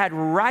and add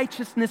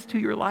righteousness to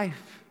your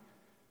life.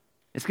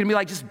 It's going to be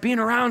like just being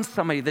around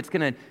somebody that's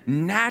going to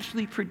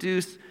naturally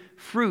produce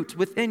fruit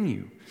within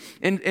you.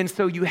 And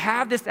so you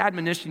have this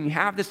admonition, you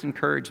have this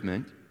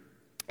encouragement,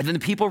 and then the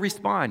people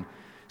respond.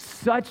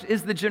 Such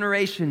is the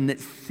generation that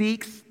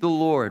seeks the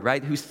Lord,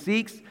 right? Who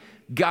seeks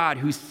God,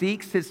 who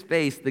seeks his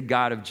face, the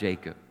God of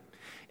Jacob.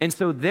 And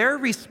so their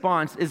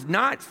response is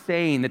not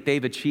saying that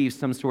they've achieved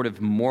some sort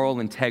of moral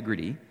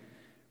integrity,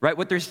 right?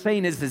 What they're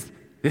saying is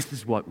this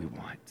is what we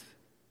want,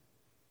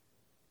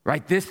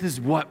 right? This is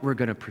what we're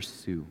going to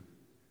pursue.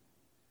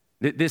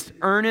 This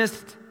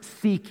earnest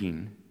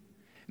seeking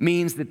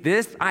means that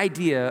this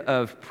idea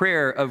of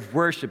prayer, of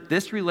worship,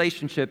 this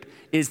relationship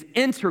is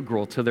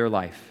integral to their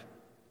life.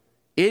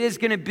 It is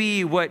going to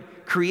be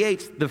what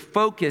creates the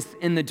focus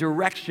and the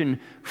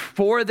direction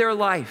for their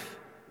life.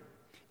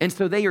 And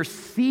so they are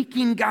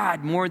seeking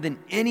God more than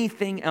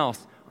anything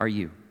else. Are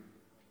you?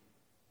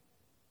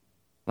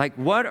 Like,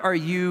 what are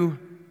you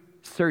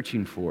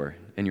searching for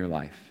in your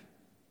life?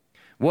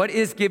 What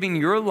is giving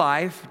your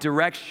life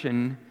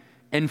direction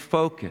and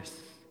focus?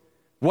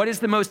 What is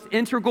the most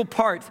integral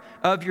part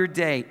of your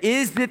day?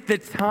 Is it the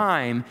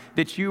time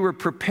that you are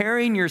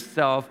preparing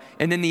yourself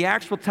and then the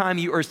actual time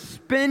you are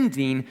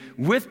spending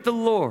with the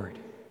Lord?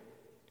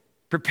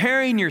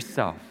 Preparing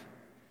yourself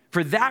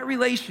for that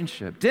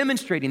relationship,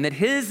 demonstrating that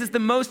his is the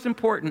most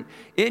important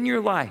in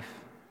your life.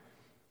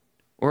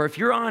 Or if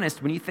you're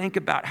honest, when you think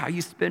about how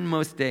you spend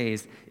most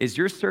days, is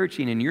your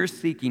searching and your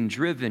seeking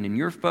driven and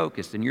your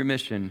focus and your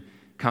mission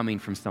coming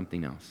from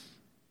something else?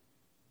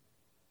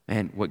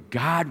 And what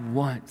God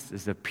wants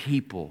is a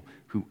people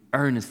who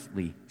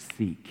earnestly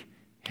seek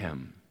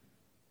him.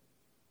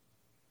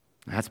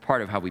 That's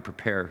part of how we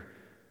prepare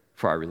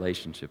for our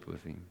relationship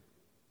with him.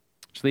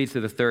 Which leads to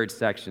the third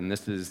section.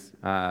 This is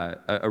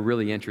a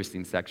really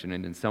interesting section,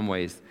 and in some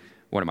ways,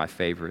 one of my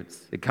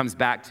favorites. It comes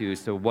back to,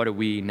 so what do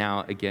we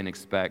now again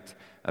expect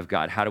of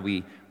God? How do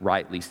we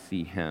rightly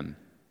see him?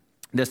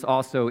 this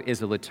also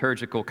is a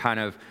liturgical kind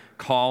of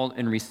call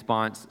and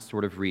response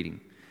sort of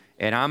reading.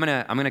 And I'm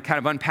gonna kind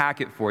of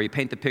unpack it for you,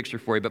 paint the picture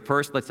for you. But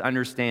first, let's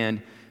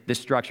understand this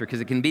structure,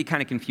 because it can be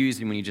kind of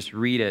confusing when you just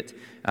read it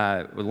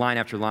line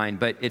after line.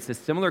 But it's a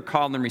similar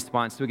call and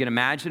response. So we can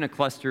imagine a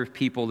cluster of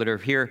people that are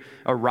here,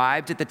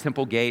 arrived at the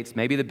temple gates,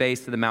 maybe the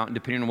base of the mountain,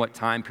 depending on what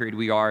time period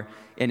we are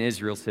in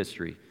Israel's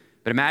history.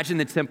 But imagine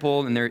the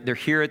temple, and they're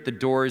here at the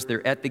doors,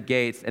 they're at the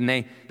gates, and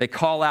they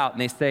call out and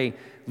they say,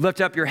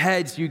 "Lift up your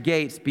heads, you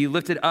gates, be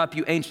lifted up,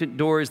 you ancient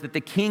doors, that the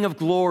King of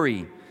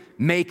glory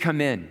may come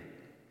in."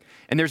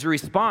 And there's a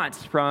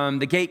response from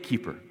the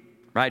gatekeeper,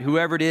 right?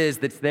 Whoever it is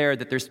that's there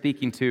that they're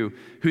speaking to,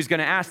 who's going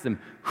to ask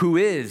them, "Who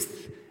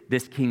is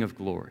this King of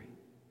glory?"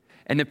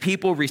 And the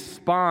people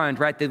respond,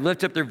 right? They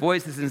lift up their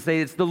voices and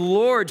say, "It's the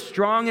Lord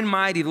strong and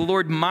mighty, the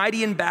Lord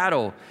mighty in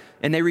battle."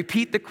 And they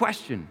repeat the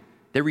question.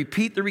 They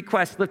repeat the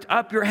request, "Lift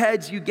up your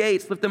heads, you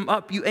gates, lift them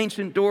up, you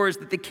ancient doors,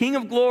 that the King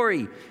of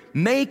glory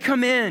may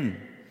come in."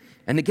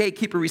 And the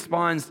gatekeeper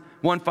responds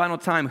one final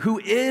time, "Who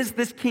is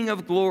this King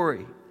of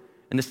glory?"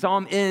 And the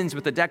psalm ends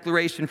with a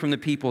declaration from the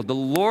people, "The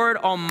Lord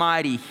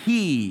Almighty,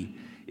 He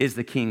is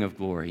the King of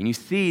glory." And you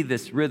see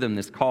this rhythm,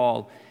 this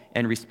call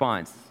and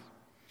response.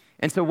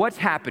 And so what's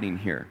happening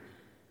here?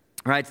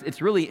 Right?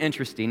 It's really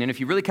interesting. And if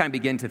you really kind of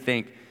begin to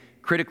think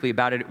critically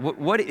about it,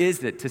 what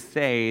is it to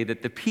say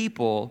that the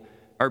people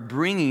are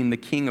bringing the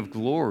King of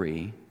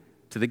glory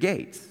to the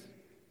gates?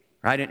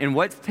 Right? And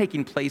what's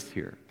taking place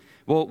here?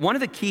 Well, one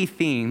of the key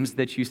themes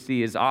that you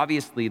see is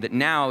obviously that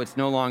now it's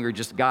no longer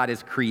just God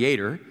as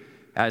creator,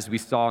 as we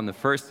saw in the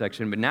first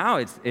section, but now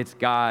it's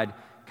God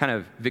kind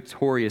of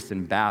victorious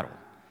in battle.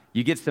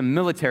 You get some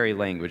military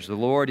language. The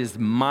Lord is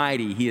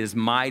mighty. He is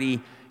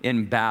mighty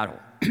in battle.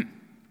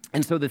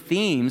 And so the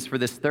themes for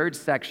this third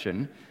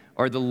section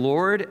are the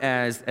Lord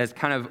as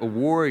kind of a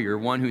warrior,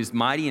 one who's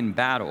mighty in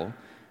battle.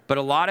 But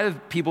a lot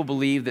of people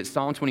believe that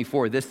Psalm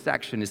 24, this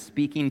section, is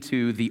speaking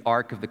to the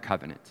Ark of the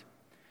Covenant,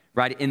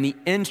 right? In the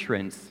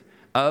entrance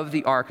of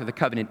the Ark of the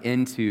Covenant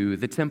into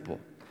the temple.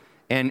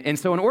 And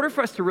so in order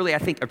for us to really, I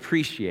think,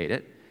 appreciate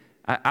it,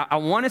 I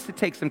want us to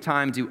take some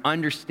time to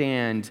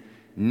understand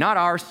not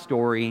our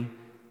story,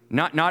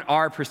 not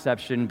our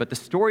perception, but the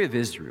story of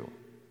Israel,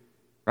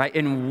 right?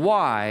 And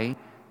why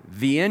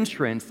the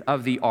entrance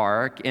of the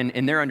ark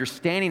and their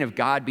understanding of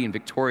God being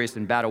victorious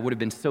in battle would have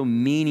been so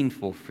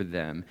meaningful for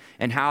them,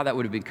 and how that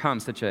would have become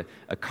such a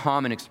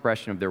common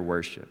expression of their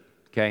worship,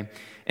 okay?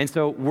 And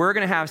so we're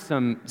going to have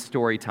some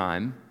story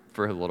time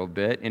for a little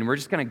bit, and we're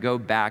just going to go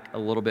back a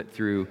little bit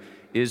through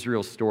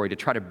Israel's story to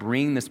try to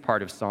bring this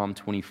part of Psalm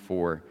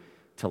 24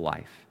 to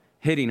life,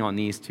 hitting on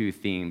these two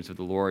themes of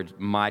the Lord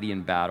mighty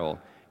in battle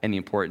and the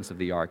importance of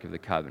the Ark of the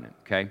Covenant,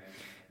 okay?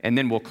 And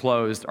then we'll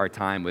close our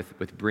time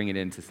with bringing it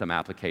into some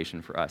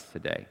application for us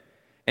today.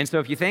 And so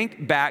if you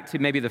think back to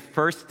maybe the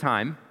first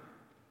time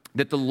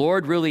that the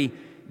Lord really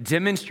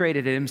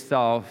demonstrated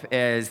himself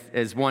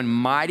as one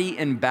mighty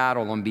in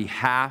battle on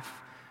behalf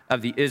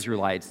of the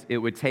Israelites, it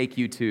would take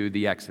you to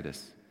the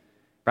Exodus,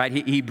 right?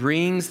 He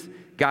brings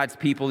God's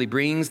people, he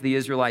brings the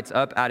Israelites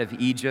up out of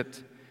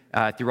Egypt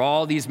through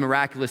all these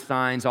miraculous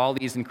signs, all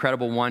these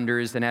incredible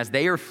wonders. And as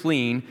they are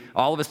fleeing,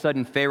 all of a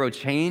sudden Pharaoh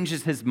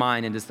changes his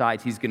mind and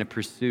decides he's going to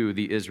pursue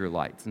the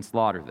Israelites and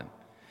slaughter them.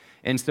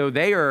 And so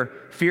they are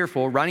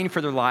fearful, running for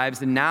their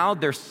lives, and now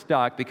they're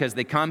stuck because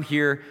they come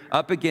here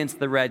up against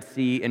the Red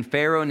Sea, and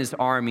Pharaoh and his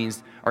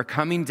armies are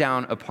coming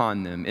down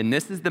upon them. And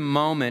this is the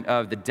moment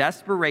of the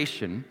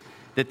desperation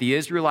that the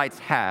Israelites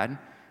had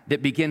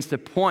that begins to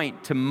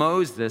point to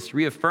Moses,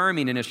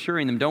 reaffirming and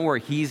assuring them, don't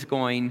worry, he's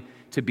going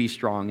to be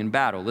strong in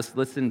battle. Let's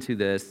listen to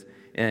this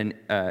in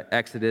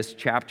Exodus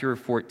chapter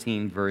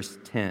 14, verse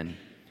 10. It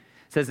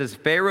says, as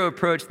Pharaoh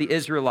approached, the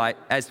Israelites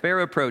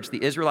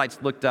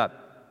looked up,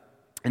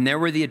 and there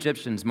were the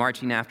Egyptians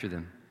marching after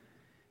them.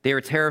 They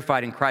were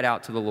terrified and cried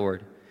out to the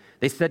Lord.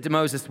 They said to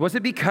Moses, was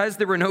it because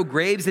there were no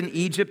graves in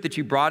Egypt that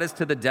you brought us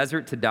to the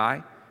desert to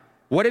die?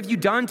 What have you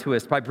done to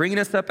us by bringing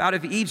us up out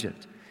of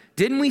Egypt?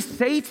 Didn't we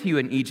say to you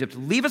in Egypt,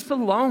 leave us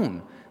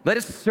alone? Let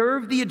us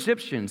serve the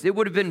Egyptians. It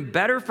would have been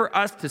better for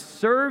us to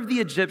serve the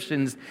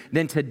Egyptians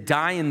than to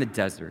die in the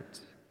desert.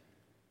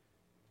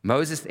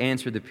 Moses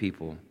answered the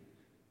people,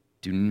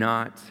 do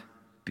not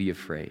be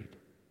afraid.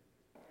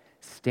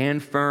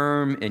 Stand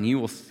firm and you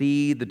will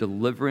see the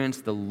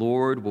deliverance the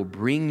Lord will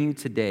bring you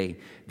today.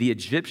 The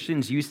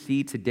Egyptians you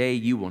see today,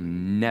 you will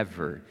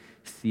never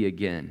see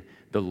again.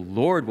 The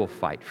Lord will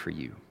fight for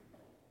you.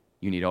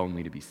 You need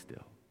only to be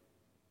still.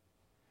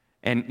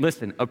 And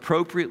listen,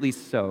 appropriately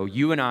so,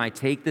 you and I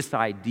take this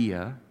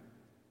idea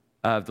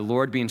of the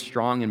Lord being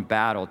strong in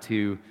battle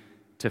to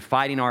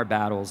fighting our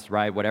battles,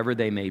 right, whatever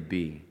they may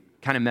be,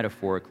 kind of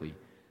metaphorically.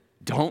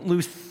 Don't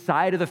lose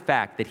sight of the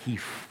fact that he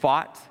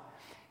fought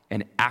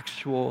an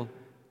actual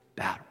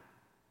battle.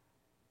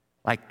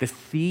 Like the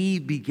sea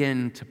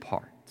began to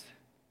part,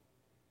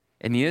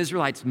 and the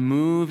Israelites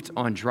moved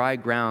on dry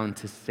ground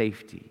to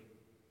safety.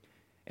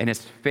 And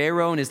as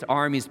Pharaoh and his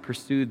armies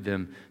pursued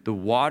them, the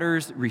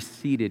waters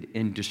receded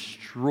and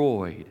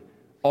destroyed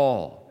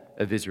all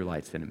of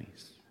Israelites'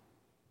 enemies.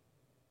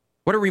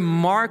 What a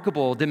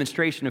remarkable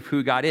demonstration of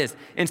who God is.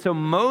 And so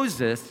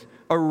Moses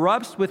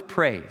erupts with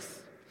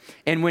praise.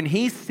 And when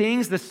he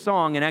sings the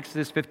song in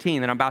Exodus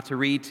 15 that I'm about to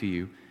read to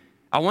you,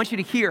 I want you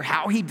to hear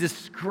how he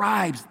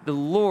describes the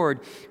Lord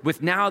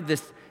with now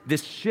this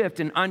shift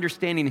in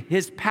understanding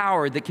his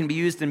power that can be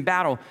used in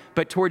battle.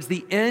 But towards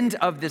the end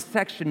of this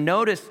section,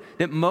 notice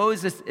that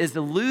Moses is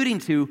alluding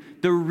to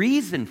the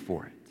reason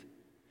for it,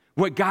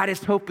 what God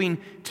is hoping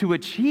to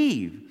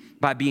achieve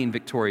by being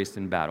victorious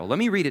in battle. Let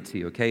me read it to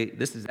you, okay?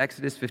 This is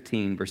Exodus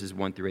 15, verses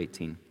 1 through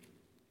 18.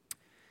 It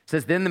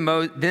says, Then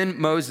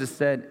Moses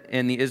said,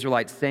 and the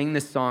Israelites sang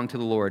this song to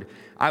the Lord,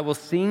 I will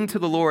sing to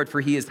the Lord,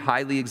 for he is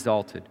highly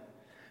exalted.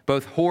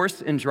 Both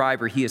horse and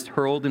driver he is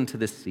hurled into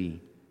the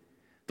sea.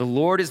 The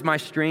Lord is my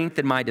strength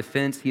and my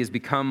defense. He has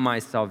become my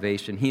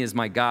salvation. He is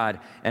my God,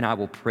 and I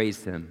will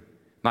praise him.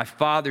 My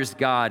Father's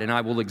God, and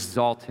I will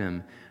exalt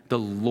him. The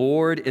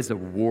Lord is a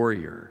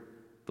warrior.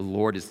 The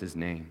Lord is his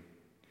name.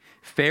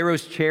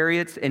 Pharaoh's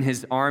chariots and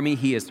his army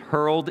he has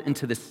hurled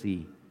into the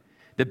sea.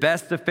 The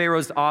best of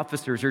Pharaoh's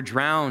officers are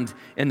drowned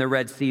in the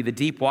Red Sea. The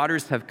deep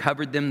waters have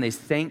covered them. They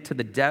sank to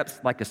the depths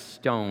like a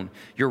stone.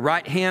 Your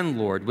right hand,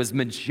 Lord, was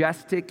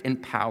majestic in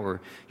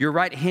power. Your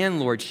right hand,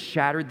 Lord,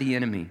 shattered the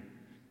enemy.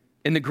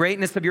 In the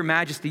greatness of your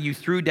majesty, you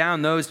threw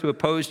down those who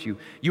opposed you.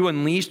 You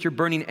unleashed your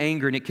burning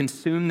anger, and it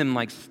consumed them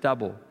like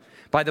stubble.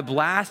 By the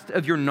blast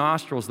of your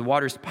nostrils, the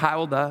waters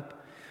piled up.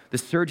 The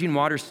surging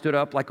waters stood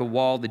up like a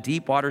wall. The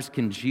deep waters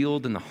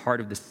congealed in the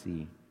heart of the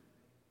sea.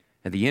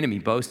 And the enemy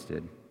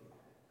boasted,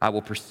 I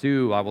will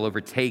pursue, I will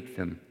overtake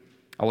them.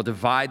 I will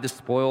divide the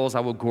spoils. I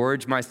will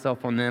gorge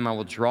myself on them. I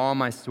will draw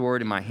my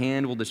sword, and my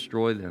hand will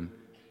destroy them.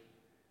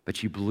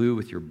 But you blew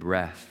with your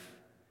breath,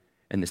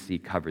 and the sea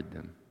covered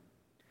them.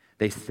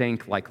 They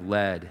sank like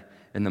lead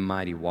in the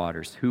mighty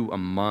waters. Who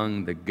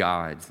among the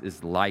gods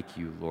is like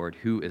you, Lord?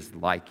 Who is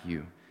like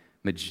you?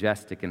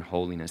 Majestic in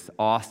holiness,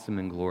 awesome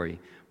in glory,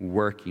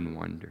 working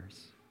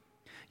wonders.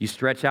 You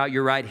stretch out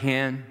your right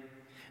hand,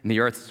 and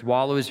the earth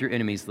swallows your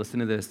enemies. Listen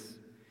to this.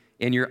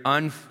 In your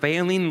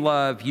unfailing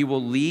love, you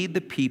will lead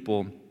the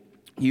people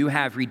you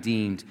have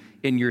redeemed.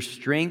 In your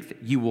strength,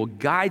 you will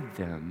guide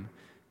them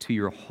to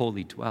your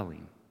holy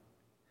dwelling.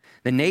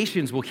 The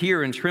nations will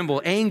hear and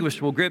tremble.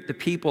 Anguish will grip the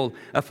people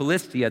of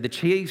Philistia. The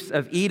chiefs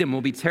of Edom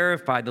will be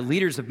terrified. The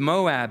leaders of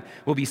Moab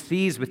will be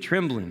seized with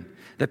trembling.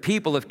 The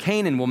people of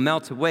Canaan will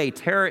melt away.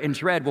 Terror and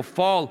dread will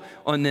fall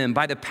on them.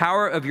 By the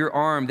power of your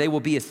arm, they will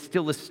be as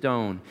still as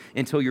stone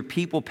until your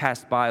people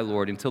pass by,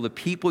 Lord, until the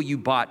people you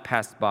bought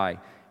pass by.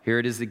 Here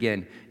it is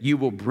again. You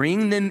will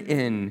bring them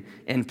in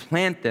and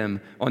plant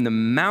them on the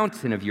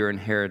mountain of your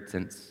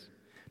inheritance.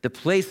 The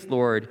place,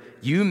 Lord,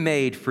 you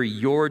made for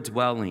your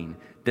dwelling.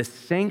 The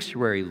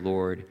sanctuary,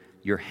 Lord,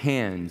 your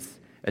hands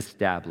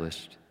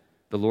established.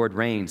 The Lord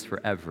reigns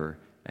forever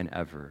and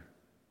ever.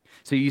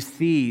 So you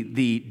see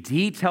the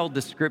detailed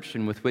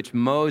description with which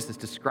Moses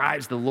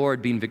describes the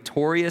Lord being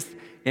victorious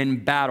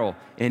in battle,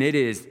 and it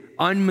is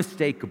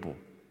unmistakable,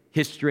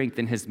 his strength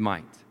and his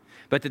might.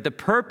 But that the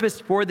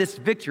purpose for this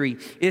victory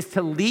is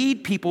to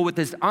lead people with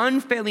this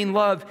unfailing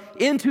love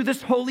into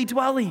this holy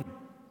dwelling,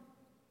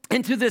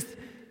 into this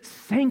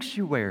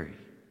sanctuary,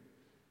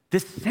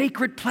 this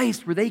sacred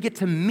place where they get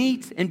to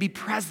meet and be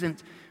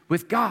present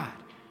with God.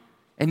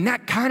 And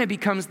that kind of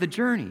becomes the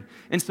journey.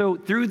 And so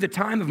through the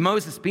time of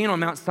Moses being on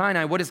Mount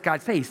Sinai, what does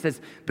God say? He says,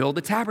 build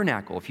a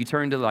tabernacle. If you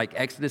turn to like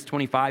Exodus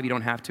 25, you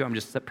don't have to. I'm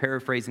just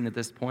paraphrasing at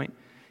this point.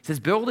 He says,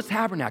 build a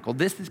tabernacle.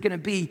 This is going to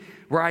be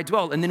where I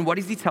dwell. And then what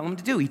does he tell them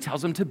to do? He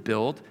tells them to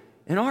build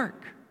an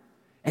ark.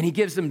 And he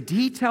gives them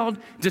detailed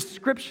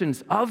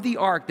descriptions of the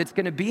ark that's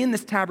going to be in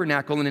this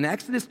tabernacle. And in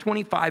Exodus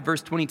 25,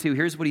 verse 22,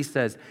 here's what he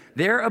says.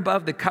 There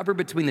above the cover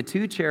between the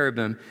two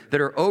cherubim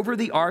that are over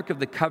the ark of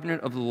the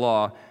covenant of the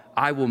law,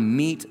 I will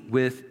meet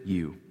with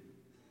you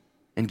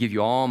and give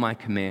you all my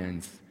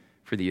commands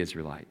for the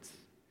Israelites.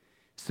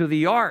 So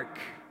the ark,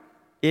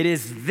 it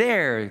is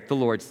there, the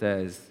Lord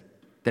says,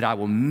 that I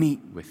will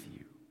meet with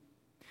you.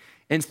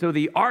 And so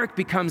the ark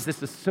becomes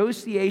this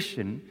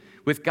association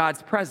with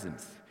God's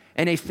presence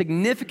and a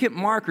significant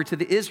marker to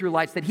the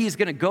Israelites that he is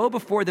going to go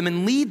before them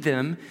and lead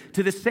them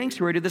to the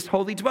sanctuary, to this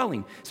holy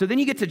dwelling. So then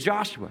you get to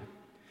Joshua,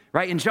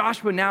 right? And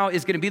Joshua now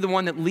is going to be the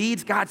one that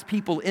leads God's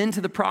people into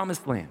the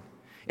promised land.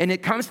 And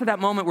it comes to that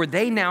moment where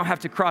they now have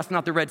to cross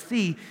not the Red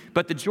Sea,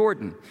 but the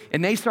Jordan.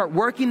 And they start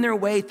working their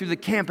way through the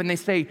camp, and they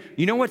say,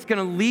 you know what's going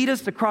to lead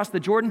us across the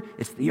Jordan?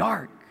 It's the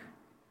ark.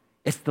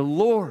 It's the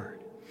Lord.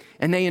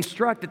 And they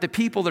instruct that the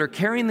people that are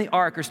carrying the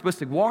ark are supposed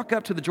to walk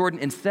up to the Jordan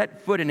and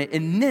set foot in it,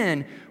 and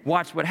then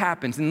watch what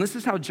happens. And this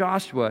is how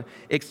Joshua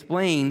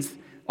explains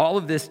all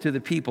of this to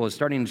the people,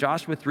 starting in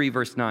Joshua 3,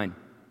 verse 9.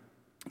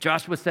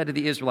 Joshua said to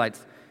the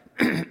Israelites,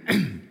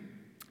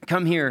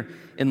 come here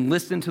and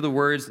listen to the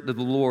words of the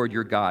Lord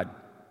your God.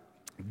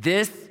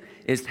 This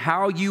is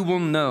how you will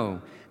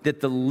know that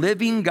the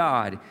living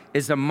God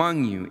is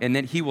among you, and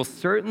that he will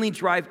certainly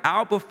drive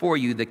out before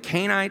you the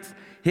Canaanites,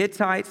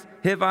 Hittites,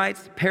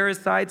 Hivites,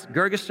 Perizzites,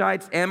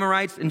 Girgashites,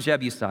 Amorites, and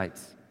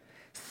Jebusites.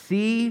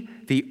 See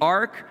the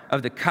ark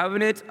of the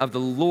covenant of the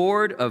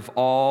Lord of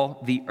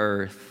all the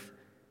earth.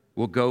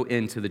 will go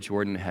into the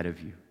Jordan ahead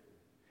of you.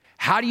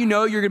 How do you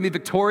know you're going to be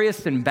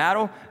victorious in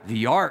battle?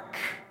 The ark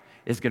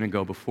is going to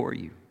go before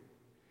you.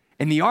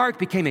 And the ark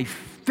became a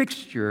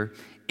fixture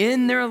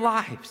in their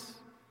lives,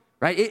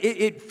 right?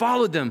 It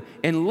followed them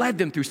and led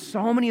them through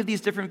so many of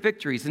these different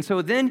victories. And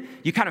so then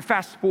you kind of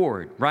fast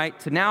forward, right?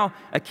 To now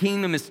a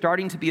kingdom is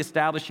starting to be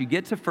established. You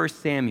get to 1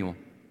 Samuel.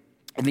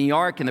 And the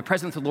ark and the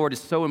presence of the Lord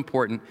is so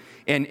important.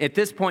 And at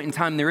this point in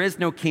time, there is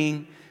no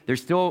king. They're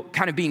still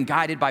kind of being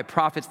guided by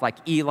prophets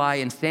like Eli,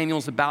 and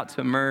Samuel's about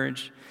to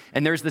emerge.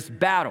 And there's this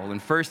battle in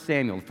 1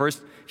 Samuel, the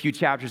first few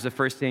chapters of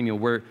 1 Samuel,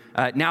 where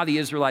now the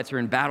Israelites are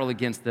in battle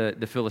against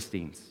the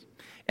Philistines.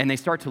 And they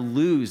start to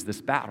lose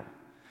this battle.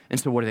 And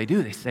so what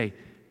do? They say,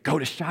 go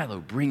to Shiloh,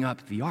 bring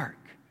up the ark.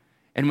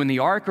 And when the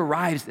ark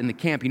arrives in the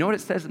camp, you know what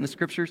it says in the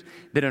scriptures?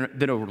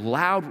 That a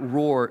loud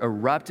roar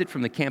erupted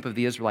from the camp of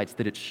the Israelites,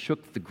 that it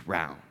shook the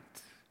ground.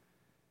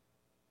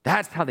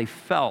 That's how they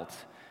felt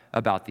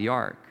about the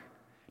ark.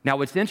 Now,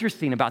 what's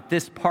interesting about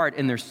this part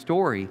in their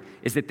story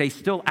is that they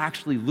still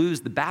actually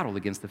lose the battle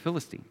against the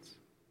Philistines.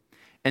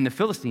 And the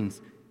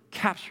Philistines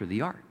capture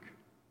the ark,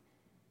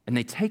 and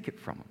they take it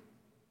from them.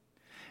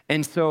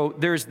 And so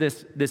there's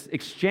this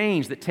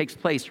exchange that takes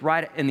place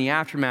right in the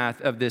aftermath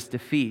of this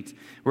defeat,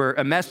 where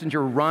a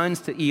messenger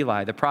runs to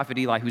Eli, the prophet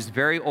Eli, who's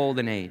very old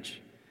in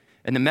age.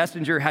 And the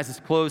messenger has his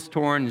clothes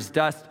torn, his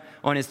dust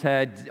on his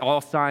head,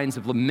 all signs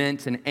of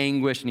lament and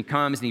anguish. And he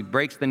comes and he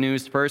breaks the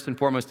news. First and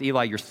foremost,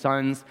 Eli, your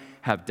sons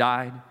have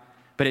died.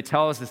 But it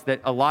tells us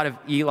that a lot of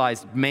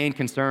Eli's main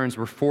concerns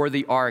were for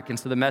the ark. And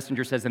so the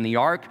messenger says, and the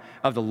ark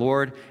of the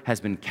Lord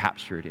has been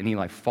captured. And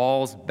Eli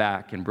falls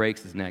back and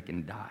breaks his neck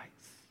and dies.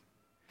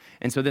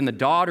 And so then the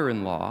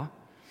daughter-in-law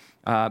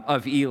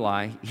of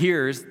Eli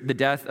hears the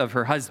death of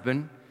her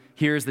husband,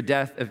 hears the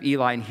death of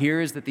Eli, and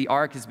hears that the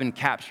ark has been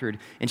captured.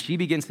 And she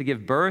begins to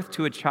give birth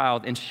to a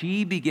child, and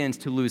she begins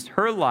to lose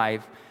her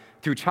life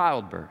through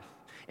childbirth.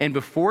 And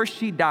before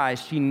she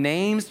dies, she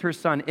names her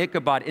son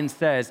Ichabod and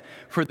says,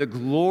 for the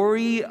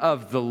glory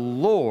of the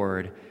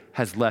Lord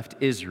has left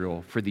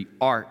Israel, for the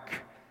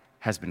ark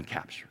has been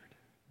captured.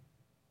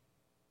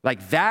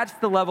 Like, that's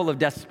the level of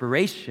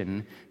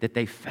desperation that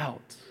they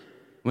felt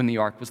when the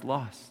ark was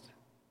lost.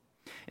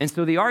 And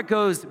so the ark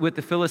goes with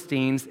the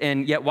Philistines,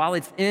 and yet while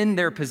it's in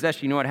their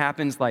possession, you know what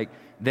happens? Like,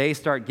 they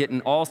start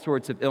getting all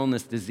sorts of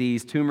illness,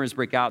 disease, tumors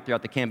break out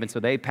throughout the camp, and so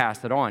they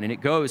pass it on. And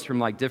it goes from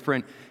like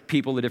different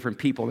people to different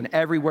people, and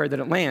everywhere that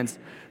it lands,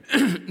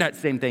 that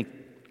same thing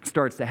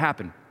starts to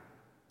happen.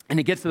 And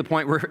it gets to the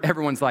point where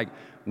everyone's like,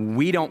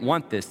 we don't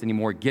want this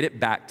anymore, get it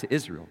back to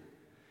Israel.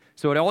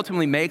 So it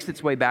ultimately makes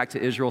its way back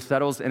to Israel,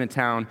 settles in a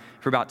town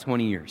for about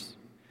 20 years.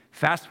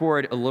 Fast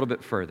forward a little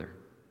bit further.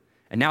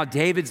 And now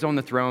David's on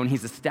the throne.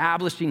 He's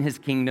establishing his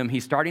kingdom.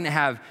 He's starting to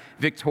have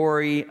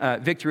victory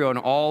on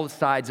all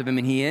sides of him.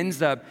 And he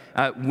ends up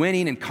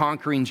winning and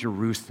conquering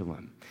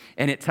Jerusalem.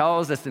 And it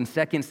tells us in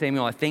 2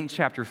 Samuel, I think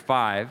chapter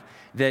 5,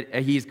 that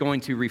he's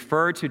going to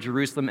refer to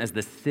Jerusalem as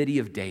the city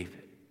of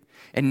David.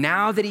 And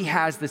now that he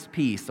has this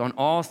peace on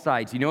all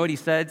sides, you know what he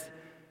says?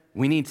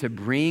 We need to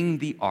bring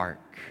the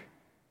ark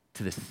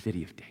to the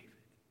city of David.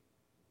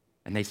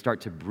 And they start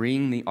to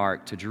bring the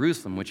ark to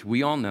Jerusalem, which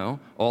we all know,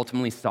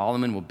 ultimately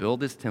Solomon will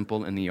build his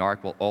temple, and the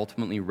ark will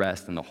ultimately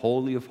rest in the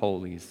Holy of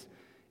Holies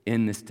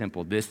in this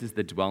temple. This is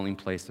the dwelling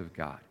place of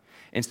God.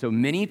 And so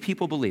many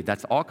people believe,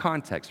 that's all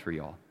context for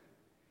y'all,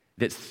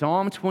 that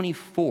Psalm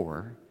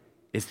 24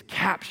 is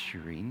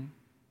capturing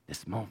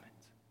this moment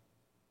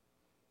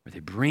where they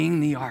bring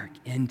the ark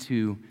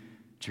into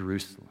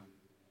Jerusalem.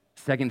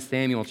 2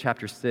 Samuel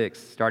chapter 6,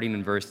 starting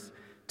in verse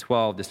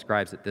 12,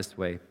 describes it this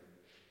way.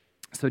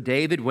 So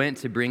David went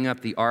to bring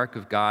up the ark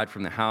of God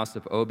from the house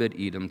of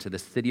Obed-Edom to the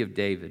city of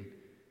David,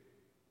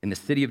 and the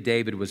city of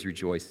David was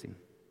rejoicing.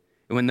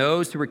 And when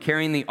those who were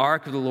carrying the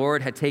ark of the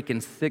Lord had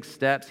taken 6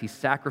 steps, he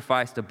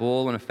sacrificed a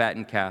bull and a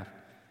fattened calf.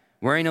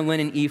 Wearing a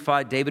linen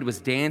ephod, David was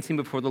dancing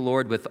before the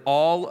Lord with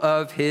all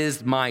of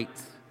his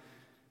might,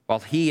 while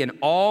he and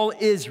all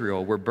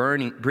Israel were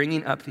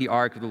bringing up the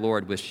ark of the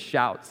Lord with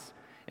shouts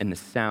and the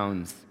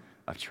sounds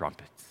of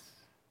trumpets.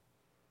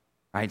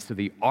 Right, so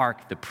the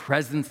ark, the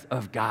presence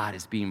of God,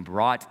 is being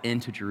brought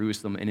into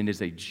Jerusalem, and it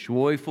is a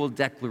joyful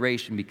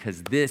declaration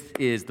because this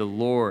is the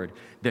Lord,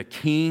 the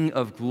King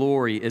of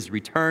glory, is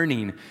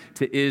returning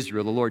to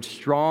Israel, the Lord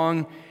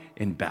strong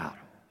in battle.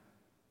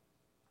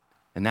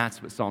 And that's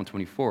what Psalm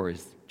 24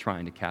 is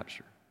trying to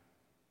capture.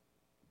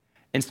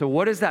 And so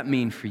what does that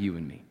mean for you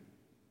and me?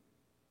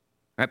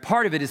 Right,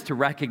 part of it is to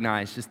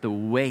recognize just the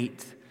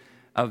weight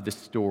of the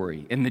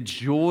story and the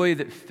joy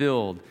that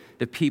filled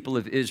the people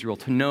of Israel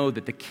to know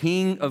that the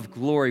King of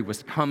glory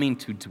was coming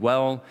to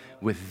dwell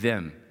with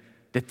them,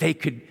 that they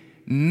could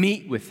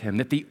meet with him,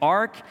 that the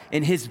ark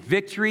and his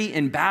victory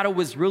in battle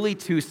was really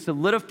to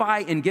solidify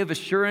and give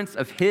assurance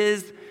of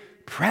his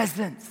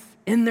presence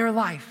in their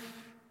life,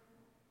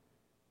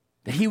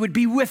 that he would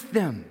be with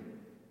them.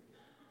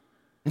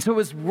 And so it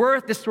was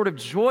worth this sort of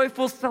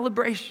joyful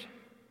celebration.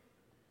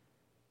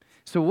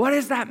 So what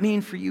does that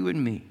mean for you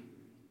and me?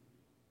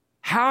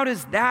 How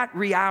does that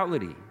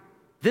reality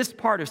this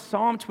part of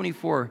Psalm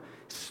 24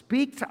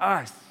 speak to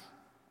us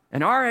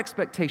and our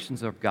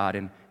expectations of God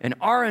and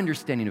our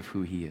understanding of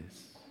who he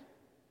is?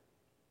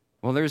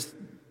 Well,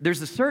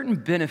 there's a certain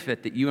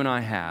benefit that you and I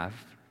have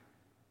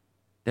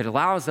that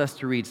allows us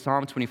to read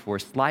Psalm 24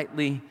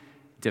 slightly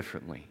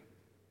differently.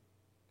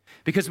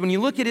 Because when you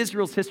look at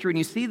Israel's history and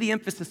you see the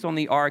emphasis on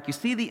the ark, you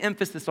see the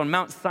emphasis on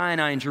Mount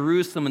Sinai and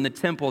Jerusalem and the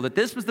temple, that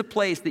this was the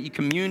place that you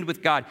communed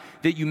with God,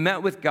 that you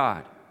met with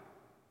God,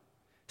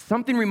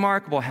 something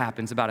remarkable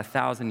happens about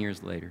 1,000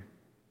 years later.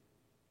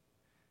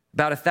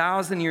 About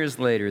 1,000 years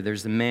later,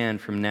 there's a man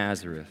from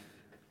Nazareth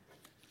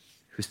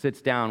who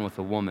sits down with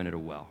a woman at a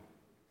well.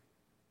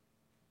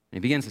 And he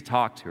begins to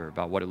talk to her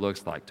about what it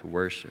looks like to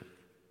worship.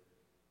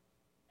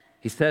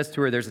 He says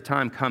to her, there's a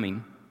time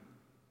coming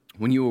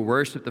when you will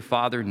worship the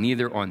Father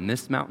neither on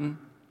this mountain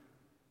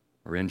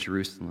or in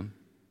Jerusalem.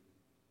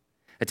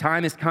 A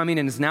time is coming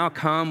and has now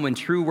come when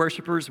true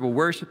worshipers will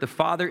worship the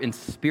Father in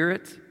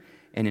spirit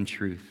and in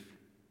truth.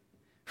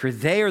 For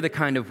they are the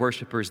kind of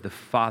worshipers the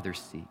Father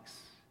seeks.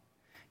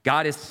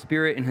 God is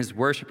spirit, and his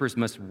worshipers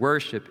must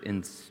worship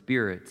in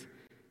spirit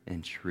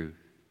and truth.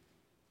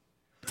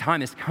 The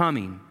time is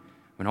coming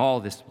when all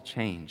this will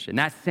change. And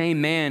that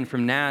same man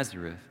from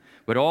Nazareth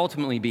would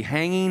ultimately be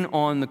hanging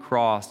on the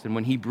cross. And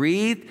when he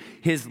breathed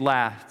his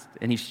last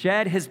and he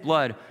shed his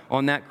blood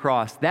on that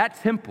cross, that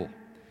temple,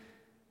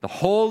 the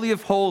Holy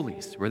of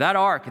Holies, where that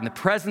ark in the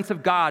presence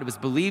of God was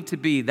believed to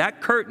be,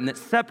 that curtain that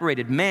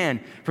separated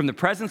man from the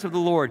presence of the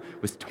Lord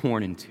was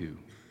torn in two.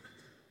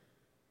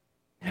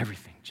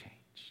 Everything changed.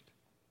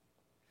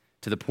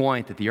 To the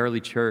point that the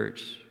early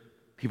church,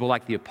 people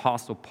like the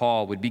Apostle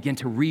Paul, would begin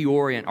to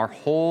reorient our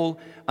whole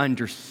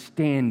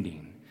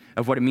understanding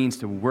of what it means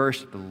to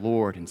worship the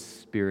Lord in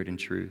spirit and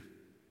truth.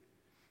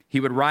 He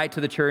would write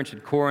to the church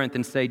at Corinth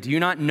and say, do you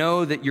not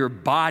know that your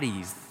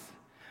bodies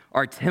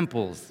are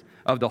temples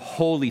of the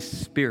Holy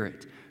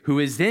Spirit who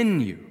is in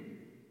you,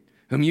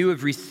 whom you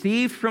have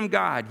received from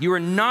God? You are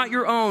not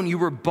your own. You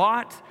were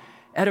bought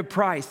at a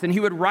price. And he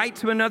would write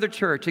to another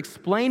church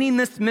explaining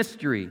this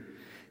mystery,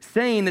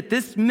 saying that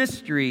this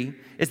mystery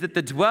is that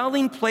the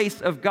dwelling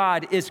place of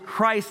God is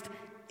Christ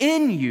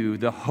in you,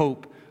 the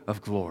hope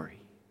of glory.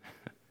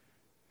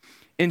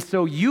 And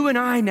so you and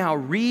I now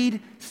read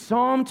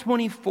Psalm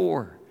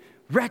 24,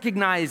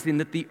 recognizing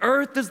that the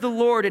earth is the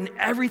Lord and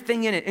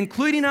everything in it,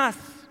 including us,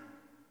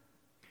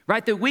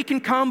 right? That we can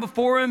come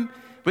before him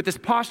with this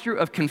posture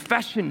of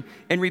confession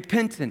and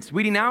repentance,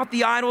 weeding out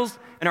the idols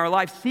in our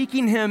life,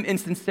 seeking him in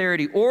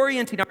sincerity,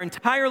 orienting our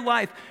entire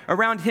life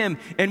around him.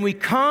 And we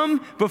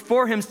come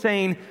before him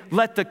saying,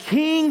 let the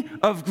King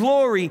of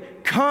glory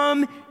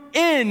come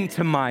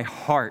into my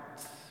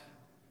heart,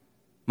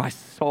 my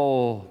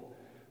soul,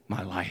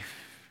 my life.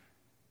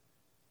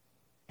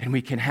 And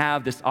we can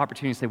have this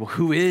opportunity to say, well,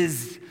 who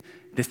is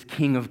this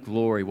King of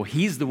glory? Well,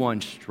 he's the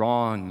one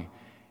strong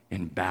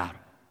in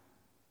battle.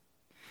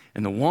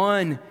 And the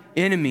one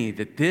enemy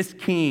that this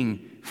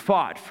king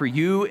fought for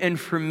you and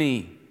for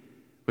me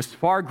was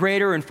far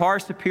greater and far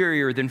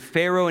superior than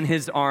Pharaoh and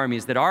his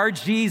armies, that our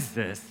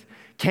Jesus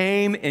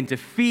came and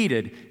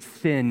defeated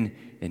sin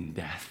and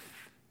death.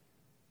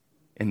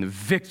 And the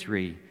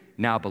victory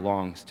now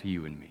belongs to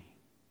you and me.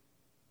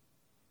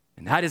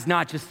 And that is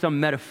not just some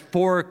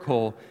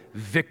metaphorical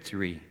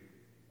victory.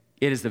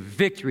 It is a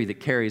victory that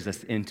carries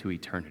us into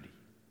eternity.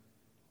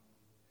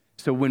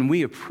 So when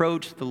we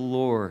approach the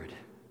Lord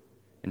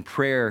in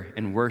prayer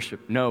and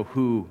worship, know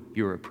who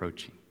you're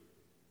approaching.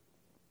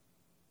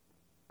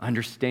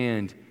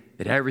 Understand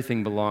that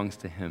everything belongs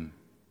to him,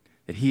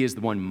 that he is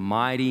the one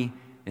mighty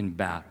in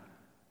battle.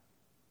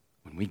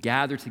 When we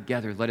gather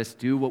together, let us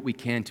do what we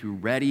can to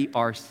ready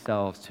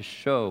ourselves to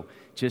show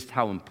just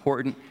how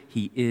important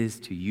he is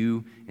to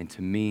you and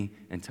to me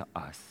and to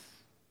us.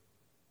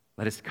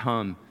 Let us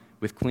come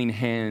with clean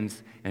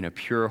hands and a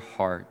pure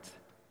heart,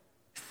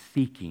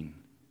 seeking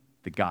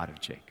the God of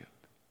Jacob,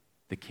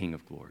 the King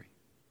of glory.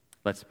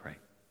 Let's pray.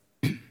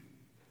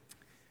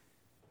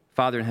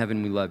 Father in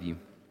heaven, we love you.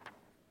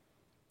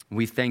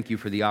 We thank you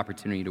for the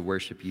opportunity to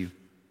worship you.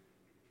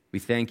 We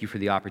thank you for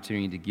the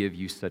opportunity to give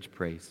you such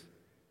praise.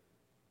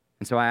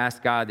 And so I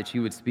ask, God, that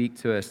you would speak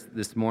to us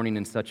this morning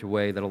in such a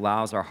way that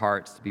allows our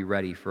hearts to be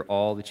ready for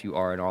all that you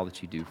are and all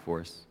that you do for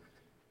us.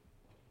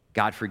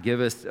 God, forgive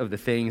us of the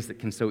things that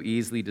can so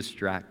easily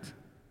distract,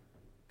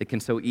 that can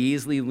so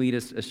easily lead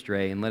us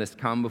astray, and let us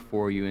come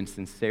before you in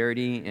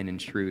sincerity and in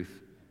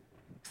truth,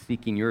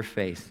 seeking your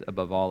face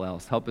above all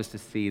else. Help us to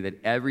see that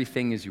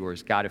everything is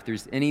yours. God, if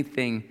there's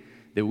anything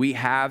that we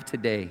have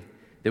today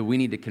that we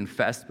need to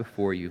confess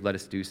before you, let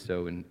us do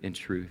so in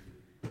truth.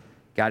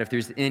 God, if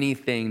there's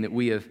anything that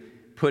we have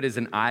put as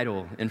an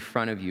idol in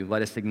front of you,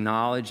 let us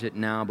acknowledge it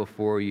now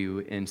before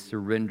you and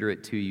surrender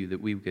it to you, that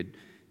we could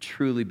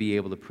truly be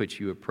able to put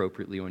you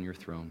appropriately on your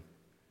throne.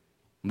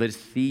 Let us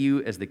see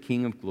you as the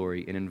King of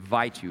glory and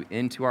invite you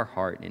into our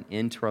heart and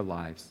into our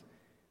lives,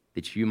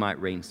 that you might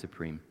reign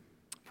supreme.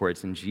 For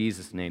it's in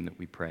Jesus' name that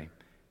we pray.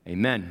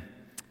 Amen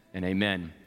and amen.